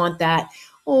don't want that,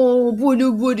 oh, would,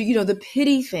 the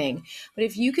pity thing. But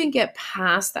if you can get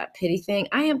past that pity thing,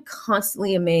 I am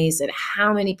constantly amazed at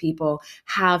how many people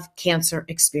have cancer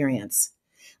experience.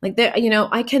 Like there,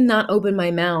 I cannot open my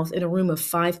mouth in a room of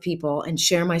 5 people and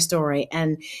share my story.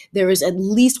 And there is at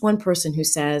least one person who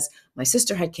says, my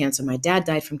sister had cancer, my dad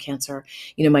died from cancer,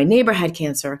 my neighbor had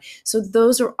cancer. So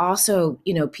those are also,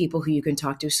 people who you can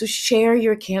talk to. So share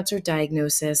your cancer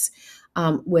diagnosis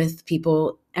with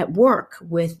people at work,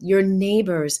 with your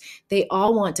neighbors. They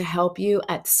all want to help you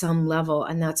at some level.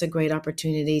 And that's a great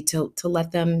opportunity to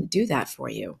let them do that for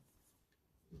you.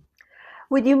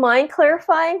 Would you mind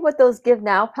clarifying what those Give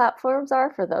Now platforms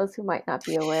are for those who might not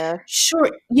be aware? Sure.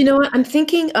 You know what? I'm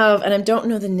thinking of, and I don't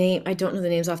know the name, I don't know the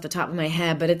names off the top of my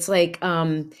head, but it's like,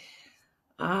 I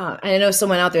know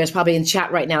someone out there is probably in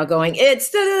chat right now going,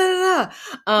 it's da da da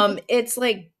da. It's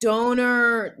like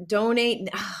donate.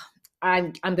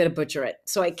 I'm going to butcher it,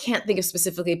 so I can't think of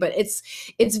specifically, but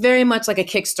it's very much like a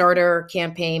Kickstarter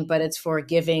campaign, but it's for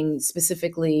giving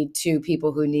specifically to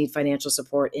people who need financial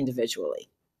support individually.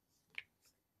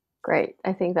 Great.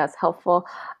 I think that's helpful.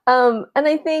 And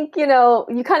I think, you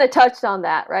kind of touched on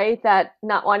that, right? That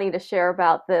not wanting to share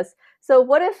about this. So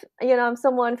what if, I'm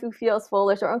someone who feels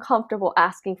foolish or uncomfortable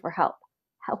asking for help?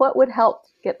 What would help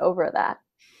get over that?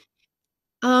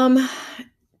 Um,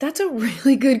 that's a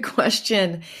really good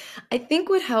question. I think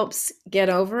what helps get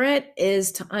over it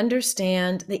is to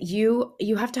understand that you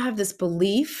have to have this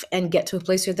belief and get to a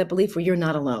place with that belief where you're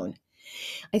not alone.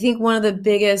 I think one of the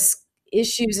biggest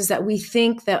issues is that we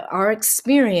think that our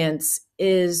experience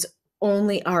is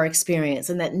only our experience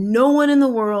and that no one in the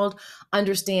world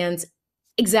understands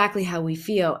exactly how we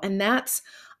feel. And that's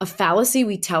a fallacy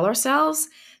we tell ourselves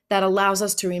that allows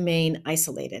us to remain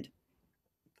isolated.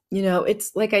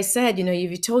 It's like I said,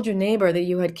 if you told your neighbor that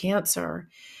you had cancer,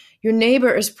 your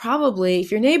neighbor is probably,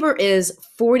 if your neighbor is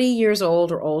 40 years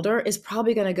old or older, is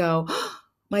probably going to go, "Oh,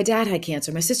 my dad had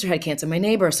cancer, my sister had cancer, my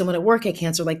neighbor, someone at work had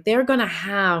cancer." Like they're going to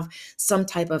have some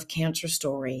type of cancer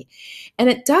story. And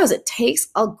it takes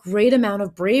a great amount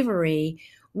of bravery,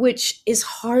 which is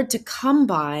hard to come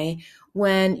by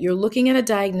when you're looking at a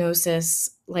diagnosis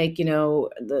like,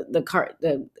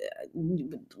 the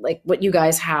like what you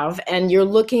guys have, and you're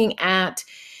looking at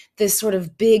this sort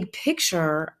of big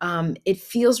picture. It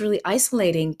feels really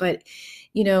isolating, but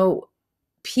you know,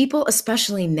 people,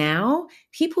 especially now,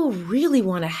 people really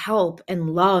want to help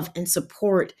and love and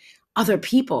support other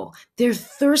people. They're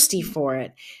thirsty for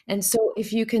it. And so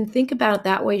if you can think about it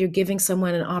that way, you're giving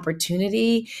someone an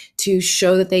opportunity to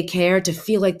show that they care, to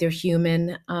feel like they're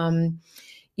human. I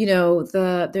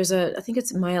think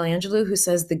it's Maya Angelou who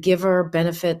says the giver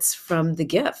benefits from the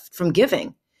gift, from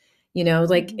giving.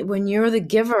 Like Mhm. when you're the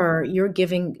giver, you're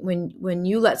giving. When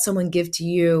you let someone give to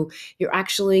you, you're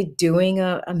actually doing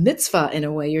a mitzvah in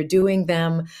a way. You're doing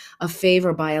them a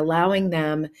favor by allowing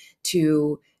them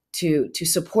to to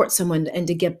support someone and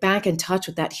to get back in touch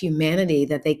with that humanity,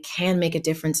 that they can make a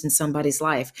difference in somebody's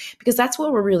life, because that's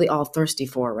what we're really all thirsty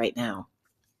for right now.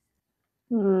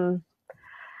 Hmm.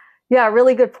 Yeah,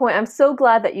 really good point. I'm so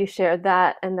glad that you shared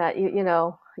that and that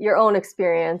your own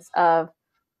experience of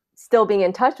still being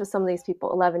in touch with some of these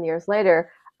people 11 years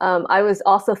later. I was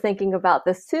also thinking about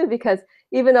this too, because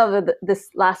even over this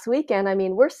last weekend, I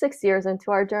mean, we're 6 years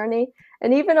into our journey.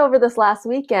 And even over this last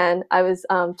weekend, I was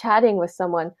chatting with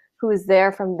someone who was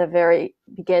there from the very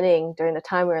beginning during the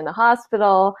time we were in the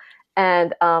hospital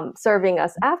and serving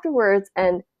us afterwards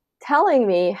and telling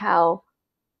me how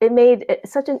it made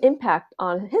such an impact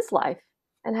on his life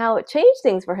and how it changed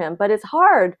things for him. But it's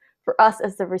hard for us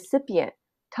as the recipient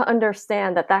to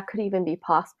understand that that could even be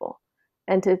possible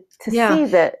and to Yeah, see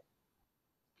that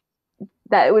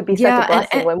it would be such a yeah,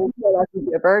 blessing when we feel that would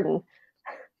be a burden. Go ahead.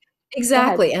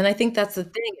 exactly. And I think that's the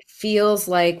thing. It feels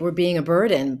like we're being a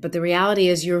burden, but the reality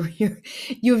is you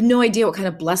have no idea what kind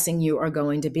of blessing you are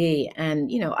going to be.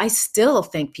 And I still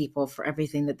thank people for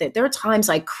everything that there are times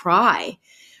I cry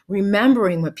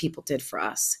remembering what people did for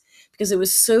us, because it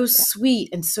was so Yeah, sweet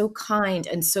and so kind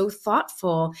and so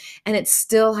thoughtful, and it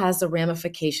still has the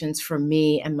ramifications for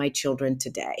me and my children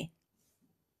today.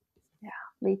 yeah,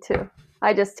 me too.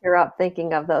 I just tear up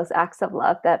thinking of those acts of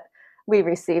love that we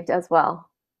received as well.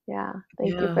 Yeah,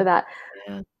 thank you Yeah. for that.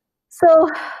 Yeah. So,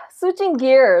 switching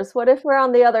gears, what if we're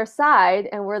on the other side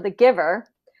and we're the giver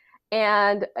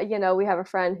and we have a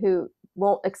friend who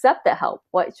won't accept the help?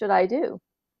 What should I do?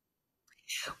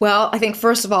 Well, I think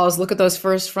first of all is look at those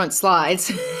first front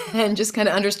slides and just kind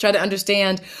of try to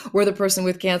understand where the person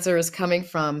with cancer is coming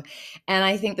from. And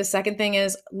I think the second thing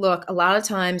is, look, a lot of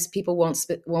times people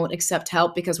won't accept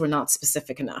help because we're not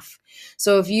specific enough.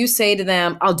 So if you say to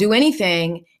them, "I'll do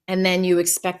anything," and then you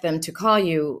expect them to call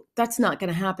you, that's not going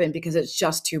to happen because it's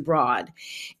just too broad.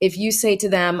 If you say to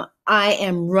them, "I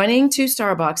am running to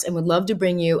Starbucks and would love to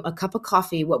bring you a cup of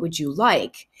coffee. What would you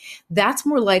like?" That's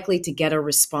more likely to get a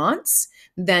response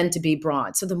than to be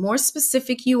broad. So the more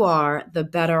specific you are, the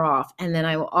better off. And then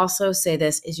I will also say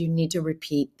this is you need to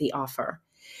repeat the offer.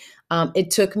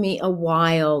 It took me a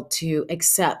while to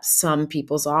accept some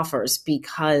people's offers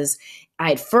because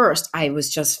at first I was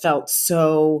just felt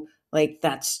so like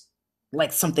that's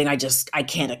like something I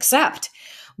can't accept.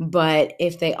 But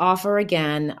if they offer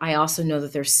again, I also know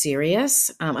that they're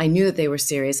serious. I knew that they were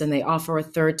serious and they offer a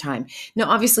third time. Now,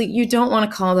 obviously, you don't want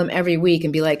to call them every week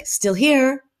and be like, still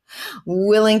here,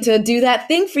 willing to do that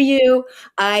thing for you.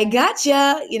 I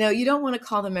gotcha. You don't want to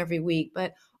call them every week,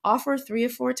 but offer 3 or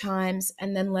 4 times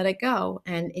and then let it go.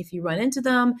 And if you run into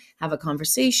them, have a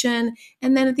conversation.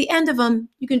 And then at the end of them,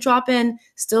 you can drop in,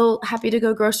 still happy to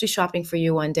go grocery shopping for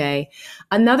you one day.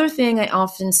 Another thing I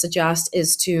often suggest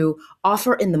is to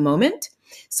offer in the moment.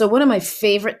 So, one of my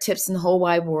favorite tips in the whole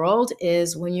wide world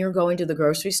is when you're going to the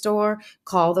grocery store,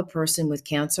 call the person with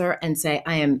cancer and say,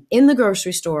 "I am in the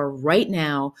grocery store right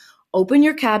now. Open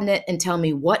your cabinet and tell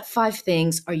me what 5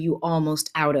 things are you almost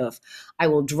out of. I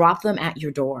will drop them at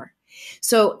your door."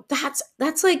 So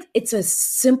that's like it's a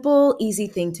simple, easy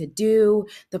thing to do.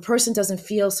 The person doesn't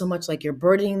feel so much like you're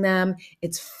burdening them.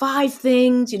 It's 5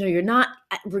 things. You're not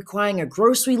requiring a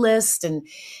grocery list and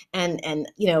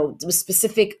with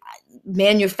specific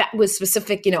with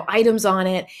specific items on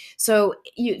it. So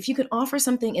if you can offer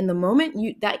something in the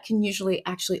moment, that can usually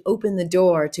actually open the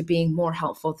door to being more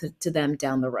helpful to them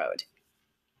down the road.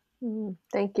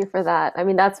 Thank you for that. I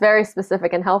mean, that's very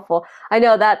specific and helpful. I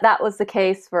know that that was the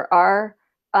case for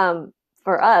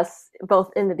us,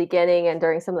 both in the beginning and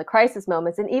during some of the crisis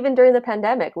moments, and even during the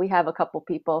pandemic. We have a couple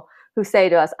people who say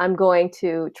to us, "I'm going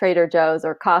to Trader Joe's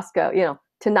or Costco,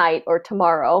 tonight or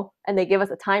tomorrow," and they give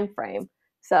us a time frame.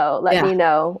 So let Yeah, me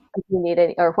know if you need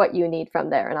any or what you need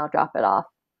from there, and I'll drop it off.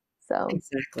 So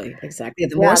exactly, exactly.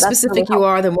 The more yeah, that's really specific you helpful.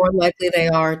 are, the more likely they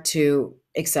are to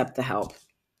accept the help.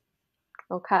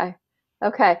 Okay.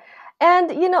 Okay.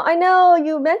 And I know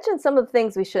you mentioned some of the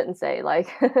things we shouldn't say, like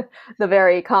the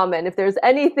very common, if there's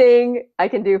anything I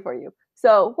can do for you.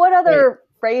 So, what Right. other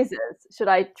phrases should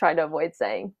I try to avoid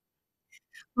saying?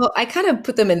 Well, I kind of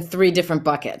put them in 3 different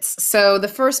buckets. So the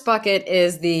first bucket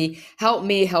is the help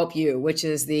me help you, which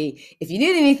is the if you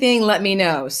need anything, let me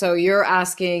know. So I'm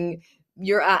asking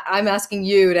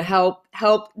you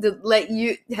to let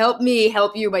you help me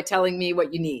help you by telling me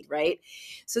what you need, right?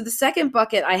 So the second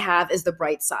bucket I have is the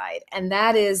bright side, and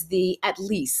that is the at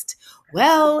least.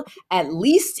 Well, at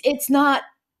least it's not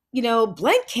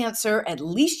blank cancer, at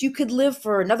least you could live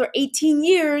for another 18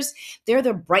 years. They're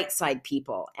the bright side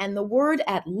people. And the word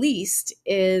at least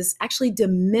is actually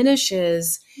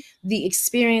diminishes the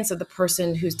experience of the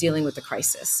person who's dealing with the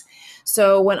crisis.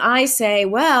 So when I say,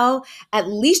 well, at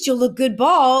least you'll look good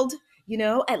bald,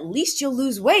 at least you'll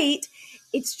lose weight,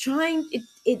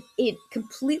 it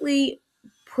completely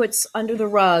puts under the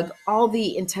rug all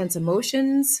the intense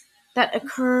emotions that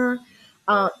occur.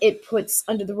 It puts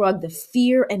under the rug the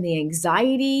fear and the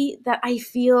anxiety that I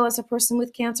feel as a person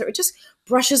with cancer. It just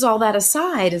brushes all that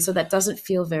aside, and so that doesn't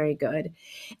feel very good.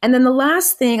 And then the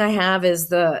last thing I have is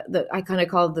the I kind of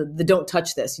call the don't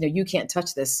touch this. You can't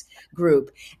touch this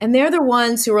group, and they're the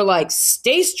ones who are like,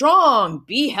 stay strong,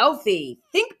 be healthy,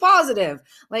 think positive.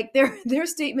 Like their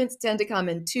statements tend to come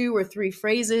in 2 or 3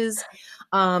 phrases.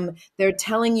 They're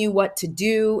telling you what to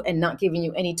do and not giving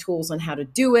you any tools on how to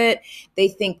do it. They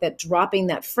think that dropping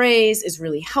that phrase is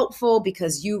really helpful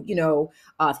because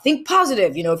think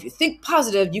positive. If you think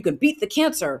positive, you can beat the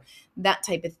cancer, that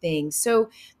type of thing. So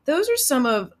those are some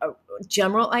of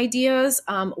general ideas.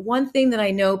 One thing that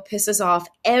I know pisses off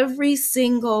every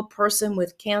single person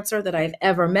with cancer that I've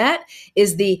ever met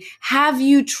is the "have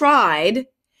you tried?"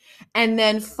 and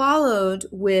then followed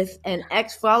with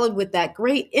that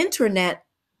great internet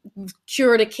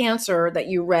cure to cancer that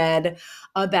you read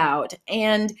about.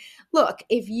 And look,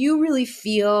 if you really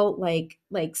feel like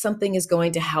something is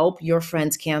going to help your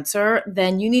friend's cancer,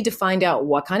 then you need to find out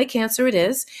what kind of cancer it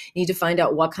is. You need to find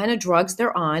out what kind of drugs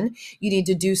they're on. You need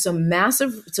to do some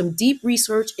deep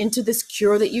research into this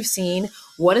cure that you've seen.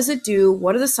 What does it do?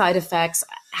 What are the side effects?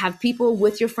 Have people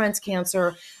with your friend's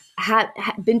cancer had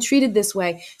been treated this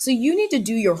way? So you need to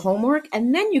do your homework,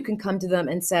 and then you can come to them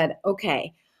and said,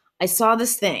 okay, I saw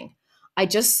this thing.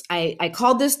 I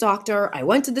called this doctor. I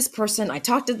went to this person. I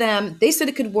talked to them. They said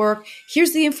it could work.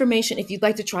 Here's the information. If you'd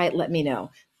like to try it, let me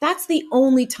know. That's the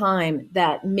only time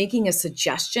that making a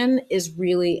suggestion is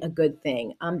really a good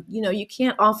thing. You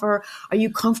can't offer, are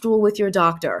you comfortable with your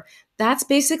doctor? That's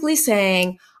basically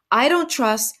saying, I don't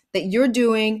trust that you're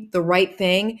doing the right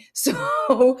thing.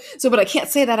 But I can't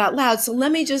say that out loud. So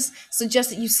let me just suggest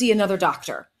that you see another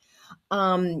doctor.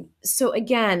 So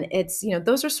again, it's,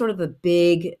 those are sort of the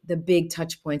big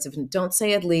touch points of don't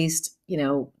say at least,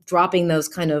 dropping those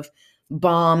kind of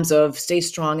bombs of stay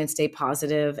strong and stay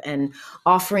positive, and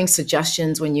offering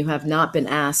suggestions when you have not been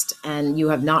asked and you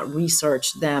have not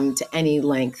researched them to any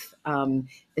length.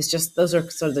 Those are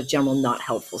sort of the general not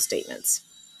helpful statements.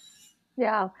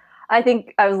 Yeah. I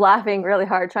think I was laughing really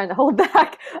hard trying to hold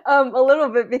back a little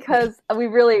bit because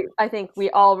I think we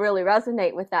all really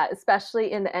resonate with that,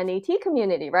 especially in the NET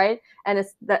community, right? And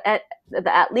it's the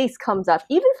at least comes up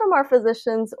even from our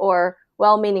physicians or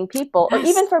well-meaning people, or Yes.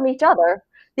 even from each other,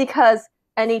 because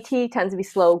NET tends to be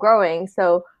slow growing.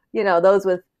 So, those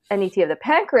with NET of the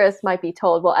pancreas might be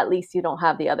told, well, at least you don't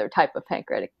have the other type of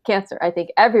pancreatic cancer. I think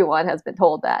everyone has been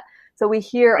told that. So we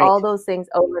hear Right. all those things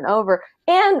over and over.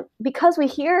 And because we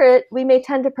hear it, we may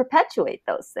tend to perpetuate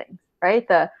those things, right?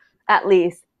 At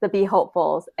least the be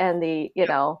hopefuls and the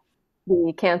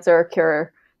cancer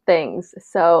cure things.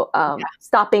 So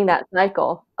stopping that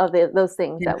cycle of those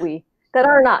things Yeah. that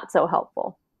are not so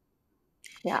helpful.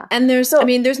 Yeah. And So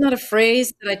there's not a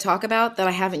phrase that I talk about that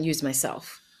I haven't used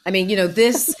myself. I mean,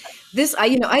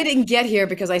 I didn't get here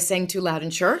because I sang too loud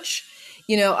in church.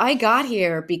 I got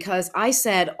here because I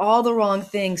said all the wrong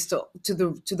things to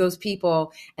those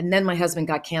people, and then my husband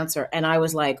got cancer, and I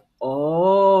was like,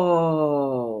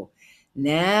 oh,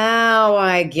 now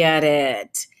I get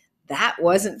it. That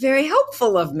wasn't very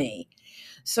helpful of me.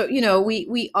 So,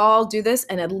 we all do this,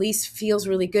 and at least feels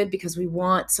really good because we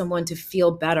want someone to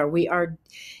feel better. We are,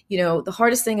 the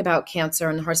hardest thing about cancer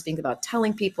and the hardest thing about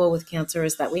telling people with cancer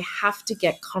is that we have to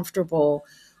get comfortable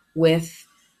with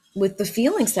the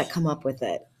feelings that come up with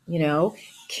it.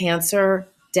 Cancer,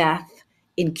 death,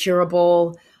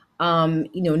 incurable,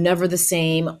 never the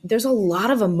same. There's a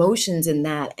lot of emotions in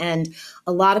that, and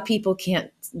a lot of people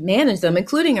can't manage them,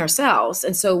 including ourselves.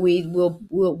 And so we will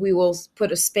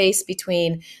put a space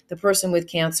between the person with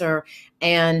cancer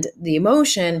and the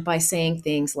emotion by saying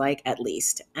things like at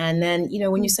least. And then,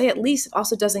 when you say at least, it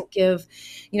also doesn't give,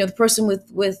 the person with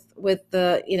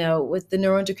the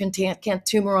neuroendocrine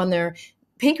tumor on their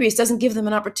pancreas, doesn't give them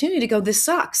an opportunity to go, this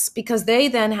sucks, because they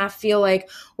then feel like,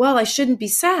 well, I shouldn't be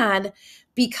sad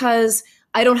because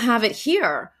I don't have it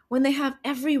here, when they have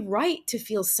every right to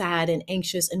feel sad and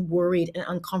anxious and worried and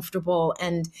uncomfortable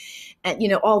and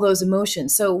all those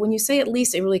emotions. So when you say at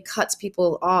least, it really cuts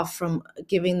people off from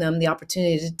giving them the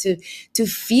opportunity to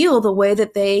feel the way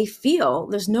that they feel.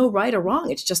 There's no right or wrong.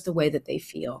 It's just the way that they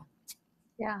feel.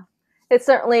 yeah, it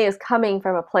certainly is coming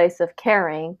from a place of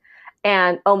caring,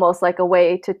 and almost like a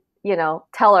way to,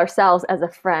 tell ourselves as a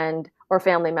friend or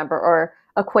family member or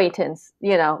acquaintance,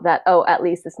 that, oh, at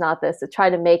least it's not this, to try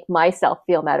to make myself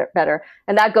feel better.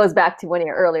 And that goes back to one of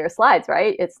your earlier slides,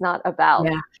 right? It's not about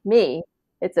Yeah. me,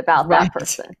 it's about that Right.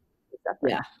 person.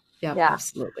 Yeah. Yeah, Yeah.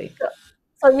 absolutely.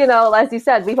 So, as you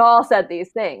said, we've all said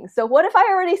these things. So what if I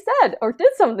already said or did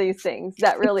some of these things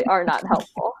that really are not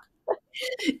helpful?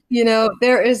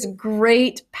 There is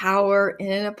great power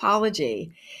in an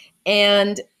apology.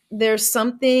 And there's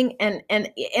something, and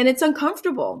it's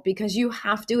uncomfortable because you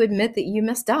have to admit that you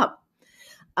messed up.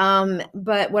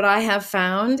 But what I have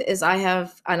found is I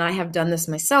have done this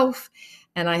myself,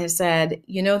 and I have said,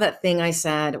 that thing I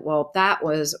said, well, that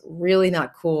was really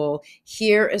not cool.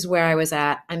 Here is where I was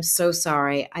at. I'm so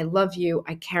sorry. I love you.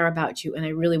 I care about you. And I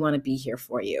really want to be here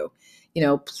for you.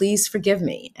 Please forgive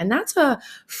me. And that's a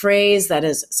phrase that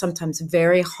is sometimes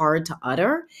very hard to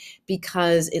utter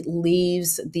because it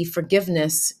leaves the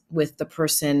forgiveness with the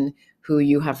person who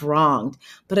you have wronged.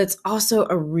 But it's also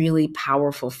a really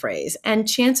powerful phrase. And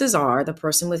chances are the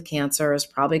person with cancer is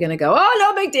probably going to go, oh,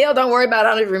 no big deal. Don't worry about it.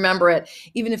 I don't even remember it.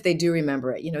 Even if they do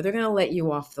remember it, they're going to let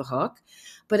you off the hook.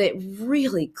 But it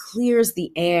really clears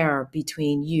the air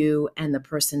between you and the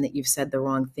person that you've said the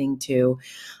wrong thing to,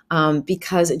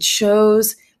 because it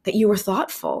shows that you were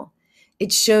thoughtful.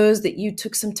 It shows that you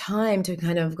took some time to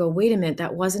kind of go, wait a minute,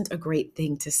 that wasn't a great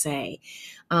thing to say.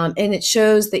 And it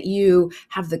shows that you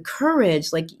have the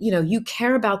courage, like, you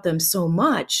care about them so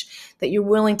much that you're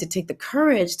willing to take the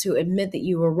courage to admit that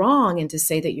you were wrong and to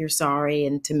say that you're sorry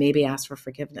and to maybe ask for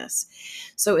forgiveness.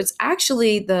 So it's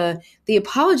actually the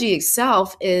apology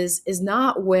itself is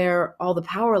not where all the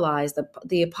power lies.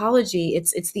 The apology,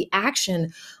 it's the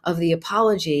action of the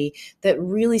apology that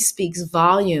really speaks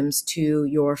volumes to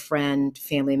your friend,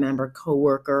 family member,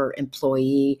 coworker,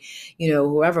 employee,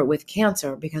 whoever with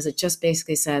cancer, because it just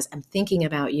basically says, I'm thinking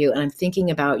about you and I'm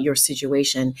thinking about your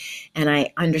situation and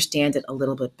I understand it a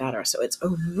little bit better. So it's a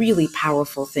really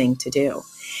powerful thing to do.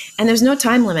 And there's no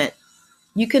time limit.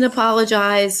 You can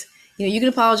apologize. You can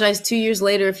apologize 2 years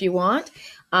later if you want.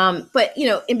 But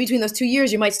in between those 2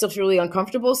 years, you might still feel really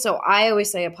uncomfortable. So I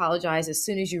always say apologize as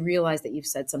soon as you realize that you've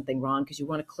said something wrong, because you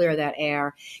want to clear that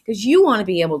air, because you want to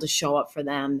be able to show up for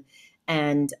them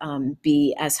and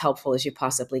be as helpful as you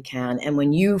possibly can. And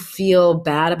when you feel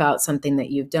bad about something that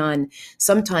you've done,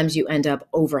 sometimes you end up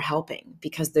over helping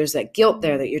because there's that guilt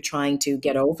there that you're trying to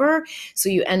get over. So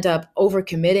you end up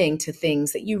overcommitting to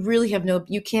things that you really have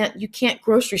you can't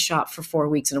grocery shop for 4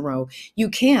 weeks in a row. You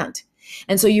can't.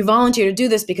 And so you volunteer to do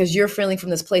this because you're feeling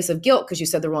from this place of guilt because you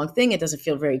said the wrong thing. It doesn't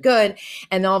feel very good.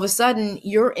 And all of a sudden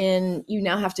you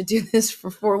now have to do this for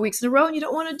 4 weeks in a row and you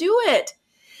don't want to do it.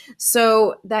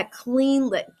 So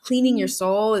cleaning your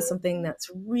soul is something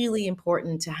that's really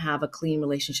important, to have a clean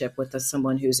relationship with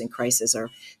someone who's in crisis or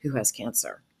who has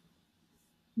cancer.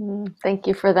 Thank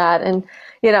you for that. And,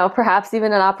 perhaps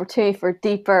even an opportunity for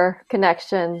deeper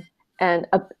connection and,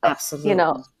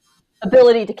 Absolutely.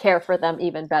 ability to care for them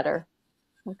even better.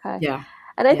 Okay. Yeah.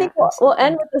 And I Yeah, think we'll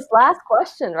end absolutely. with this last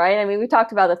question, right? I mean, we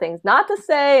talked about the things not to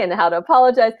say and how to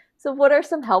apologize. So what are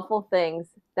some helpful things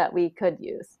that we could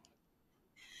use?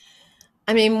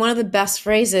 I mean, one of the best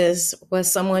phrases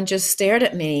was someone just stared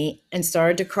at me and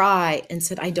started to cry and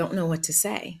said, I don't know what to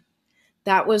say.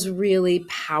 That was really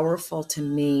powerful to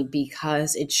me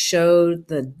because it showed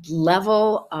the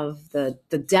level of the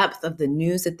depth of the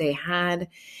news that they had,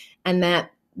 and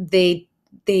that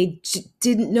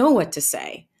didn't know what to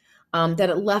say. That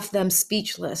it left them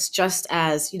speechless, just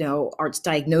as Art's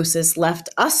diagnosis left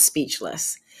us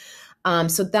speechless.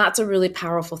 So that's a really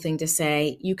powerful thing to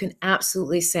say. You can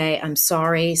absolutely say, I'm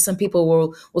sorry. Some people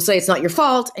will say it's not your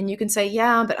fault. And you can say,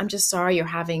 yeah, but I'm just sorry you're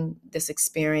having this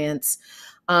experience.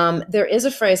 There is a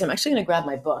phrase, I'm actually going to grab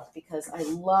my book because I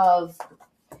love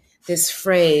this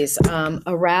phrase.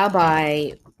 A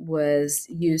rabbi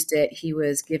used it. He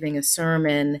was giving a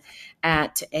sermon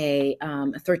at a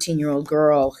 13-year-old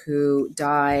girl who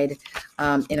died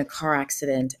in a car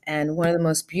accident. And one of the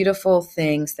most beautiful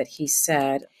things that he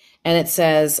said, and it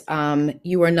says,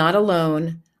 you are not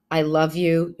alone. I love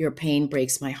you. Your pain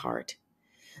breaks my heart.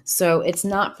 So it's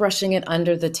not brushing it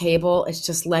under the table. It's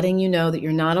just letting you know that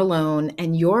you're not alone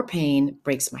and your pain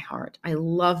breaks my heart. I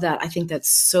love that. I think that's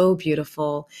so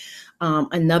beautiful.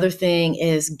 Another thing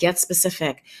is get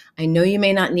specific. I know you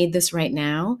may not need this right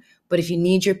now, but if you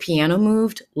need your piano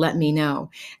moved, let me know.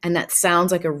 And that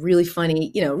sounds like a really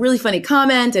funny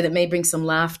comment, and it may bring some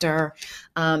laughter,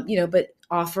 but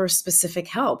offer specific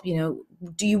help.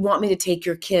 Do you want me to take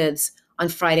your kids on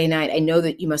Friday night? I know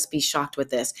that you must be shocked with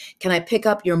this. Can I pick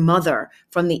up your mother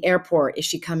from the airport? Is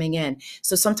she coming in?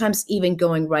 So sometimes even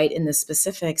going right in the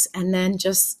specifics, and then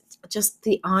just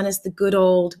the honest, the good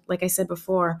old, like I said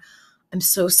before, I'm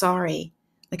so sorry.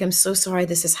 Like, I'm so sorry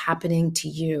this is happening to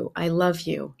you. I love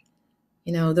you.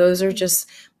 Those are just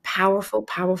powerful,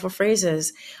 powerful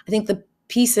phrases. I think the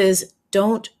piece is,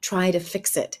 don't try to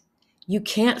fix it. You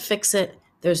can't fix it.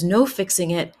 There's no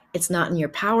fixing it. It's not in your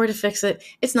power to fix it.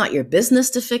 It's not your business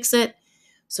to fix it.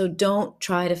 So don't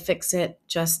try to fix it.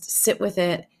 Just sit with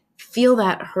it, feel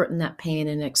that hurt and that pain,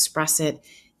 and express it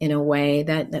in a way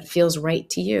that feels right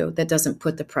to you, that doesn't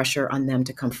put the pressure on them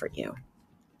to comfort you.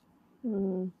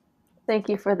 Thank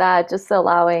you for that. Just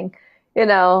allowing,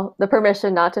 the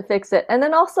permission not to fix it. And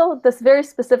then also this very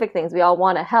specific things. We all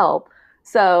want to help.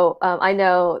 So I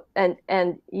know, and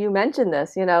you mentioned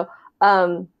this,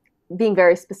 being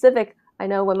very specific. I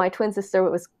know when my twin sister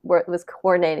was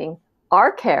coordinating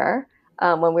our care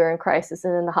when we were in crisis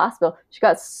and in the hospital, she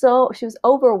was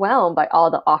overwhelmed by all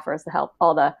the offers to help,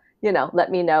 all the,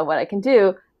 let me know what I can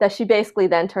do, that she basically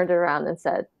then turned it around and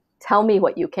said, tell me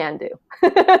what you can do.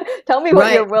 Tell me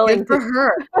what you're willing Good for to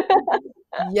her.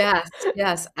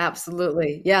 Yes,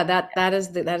 absolutely. Yeah, that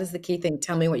is the key thing.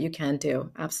 Tell me what you can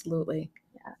do. Absolutely.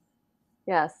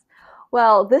 Yes.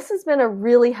 Well, this has been a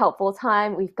really helpful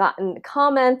time. We've gotten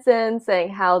comments in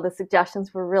saying how the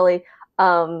suggestions were really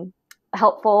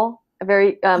helpful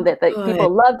that people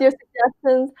Good. loved your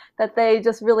suggestions, that they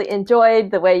just really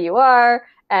enjoyed the way you are.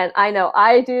 And I know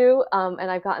I do, and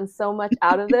I've gotten so much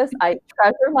out of this. I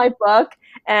treasure my book,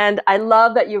 and I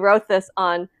love that you wrote this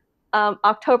on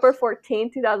October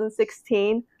 14,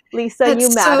 2016. Lisa, That you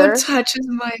so matter. touches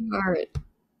my heart.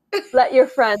 Let your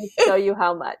friends show you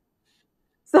how much.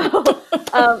 So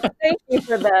thank you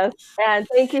for this, and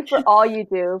thank you for all you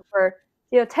do for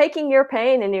taking your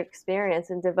pain and your experience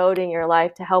and devoting your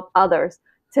life to help others,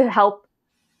 to help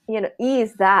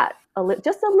ease that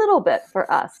just a little bit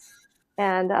for us.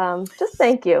 And just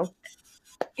thank you.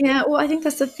 Yeah, well, I think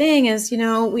that's the thing is,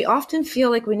 we often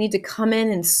feel like we need to come in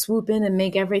and swoop in and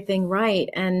make everything right.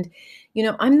 And,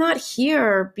 I'm not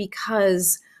here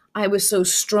because I was so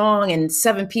strong and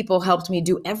seven people helped me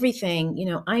do everything.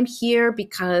 I'm here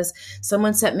because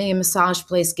someone sent me a massage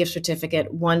place gift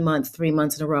certificate 1 month, 3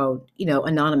 months in a row,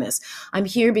 anonymous. I'm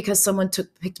here because someone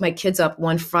picked my kids up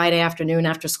one Friday afternoon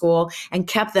after school and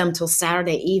kept them till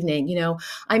Saturday evening.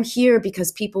 I'm here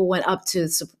because people went up to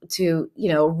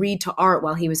read to Art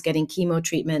while he was getting chemo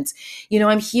treatments.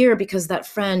 I'm here because that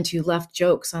friend who left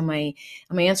jokes on my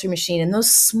answering machine, and those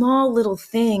small little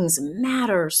things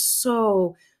matter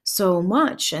so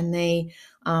much. And they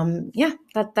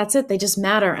that's it. They just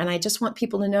matter. And I just want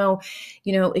people to know,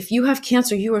 if you have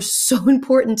cancer, you are so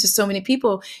important to so many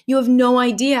people. You have no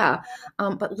idea.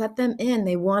 But let them in.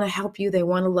 They want to help you. They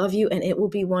want to love you. And it will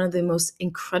be one of the most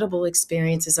incredible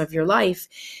experiences of your life.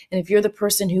 And if you're the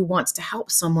person who wants to help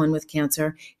someone with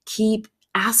cancer, keep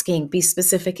asking, be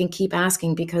specific and keep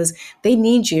asking, because they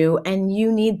need you and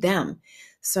you need them.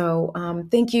 So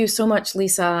thank you so much,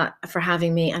 Lisa, for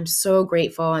having me. I'm so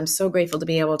grateful. I'm so grateful to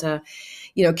be able to,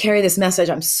 carry this message.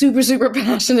 I'm super, super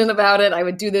passionate about it. I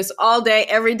would do this all day,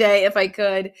 every day if I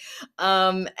could.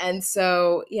 And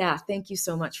so, yeah, thank you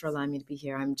so much for allowing me to be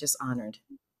here. I'm just honored.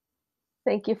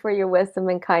 Thank you for your wisdom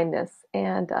and kindness.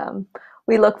 And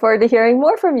we look forward to hearing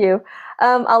more from you.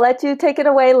 I'll let you take it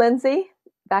away, Lindsay.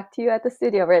 Back to you at the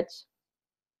studio, Rich.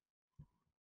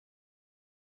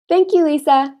 Thank you,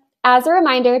 Lisa. As a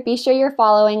reminder, be sure you're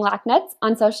following LACNETS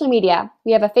on social media.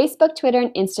 We have a Facebook, Twitter,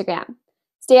 and Instagram.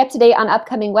 Stay up to date on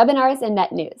upcoming webinars and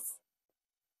net news.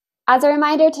 As a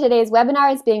reminder, today's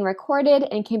webinar is being recorded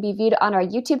and can be viewed on our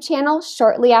YouTube channel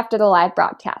shortly after the live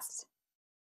broadcast.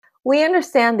 We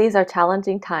understand these are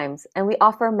challenging times, and we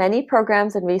offer many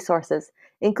programs and resources,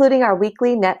 including our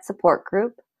weekly NET support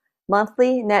group,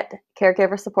 monthly NET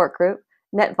caregiver support group,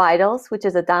 NET Vitals, which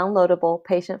is a downloadable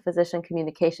patient-physician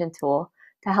communication tool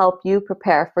to help you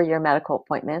prepare for your medical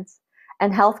appointments,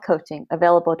 and health coaching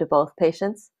available to both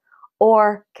patients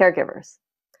or caregivers.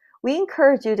 We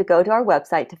encourage you to go to our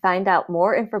website to find out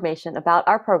more information about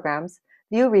our programs,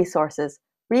 view resources,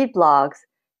 read blogs,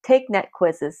 take NET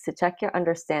quizzes to check your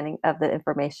understanding of the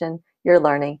information you're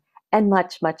learning, and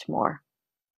much, much more.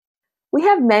 We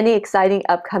have many exciting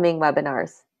upcoming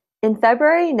webinars. In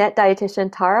February, NET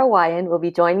dietitian Tara Wyan will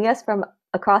be joining us from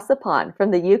across the pond from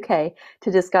the UK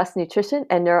to discuss nutrition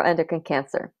and neuroendocrine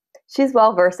cancer. She's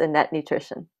well versed in NET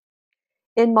nutrition.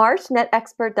 In March, NET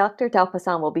expert Dr.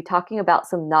 Delpasan will be talking about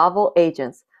some novel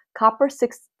agents,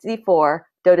 copper-64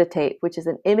 dotatate, which is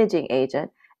an imaging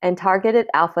agent, and targeted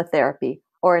alpha therapy,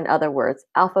 or in other words,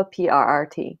 alpha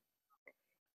PRRT.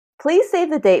 Please save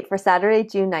the date for Saturday,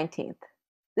 June 19th.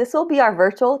 This will be our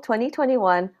virtual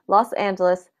 2021 Los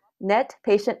Angeles NET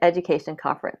Patient Education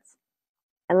Conference.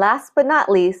 And last but not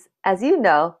least, as you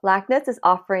know, LACNETS is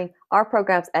offering our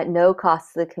programs at no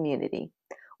cost to the community.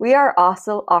 We are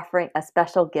also offering a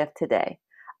special gift today,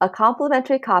 a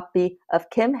complimentary copy of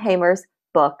Kim Hamer's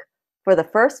book for the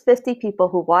first 50 people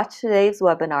who watch today's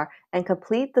webinar and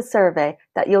complete the survey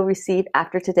that you'll receive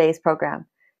after today's program.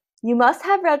 You must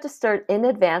have registered in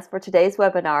advance for today's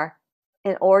webinar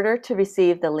in order to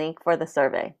receive the link for the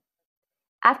survey.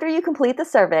 After you complete the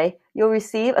survey, you'll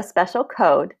receive a special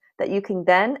code that you can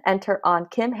then enter on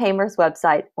Kim Hamer's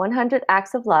website,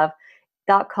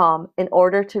 100actsoflove.com, in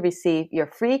order to receive your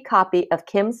free copy of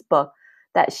Kim's book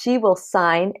that she will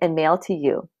sign and mail to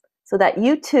you, so that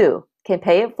you too can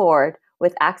pay it forward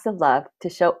with acts of love to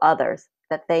show others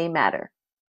that they matter.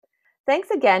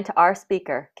 Thanks again to our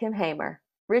speaker, Kim Hamer,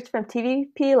 Rich from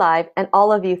TVP Live, and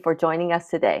all of you for joining us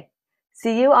today.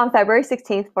 See you on February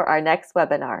 16th for our next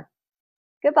webinar.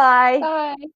 Goodbye.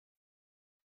 Bye.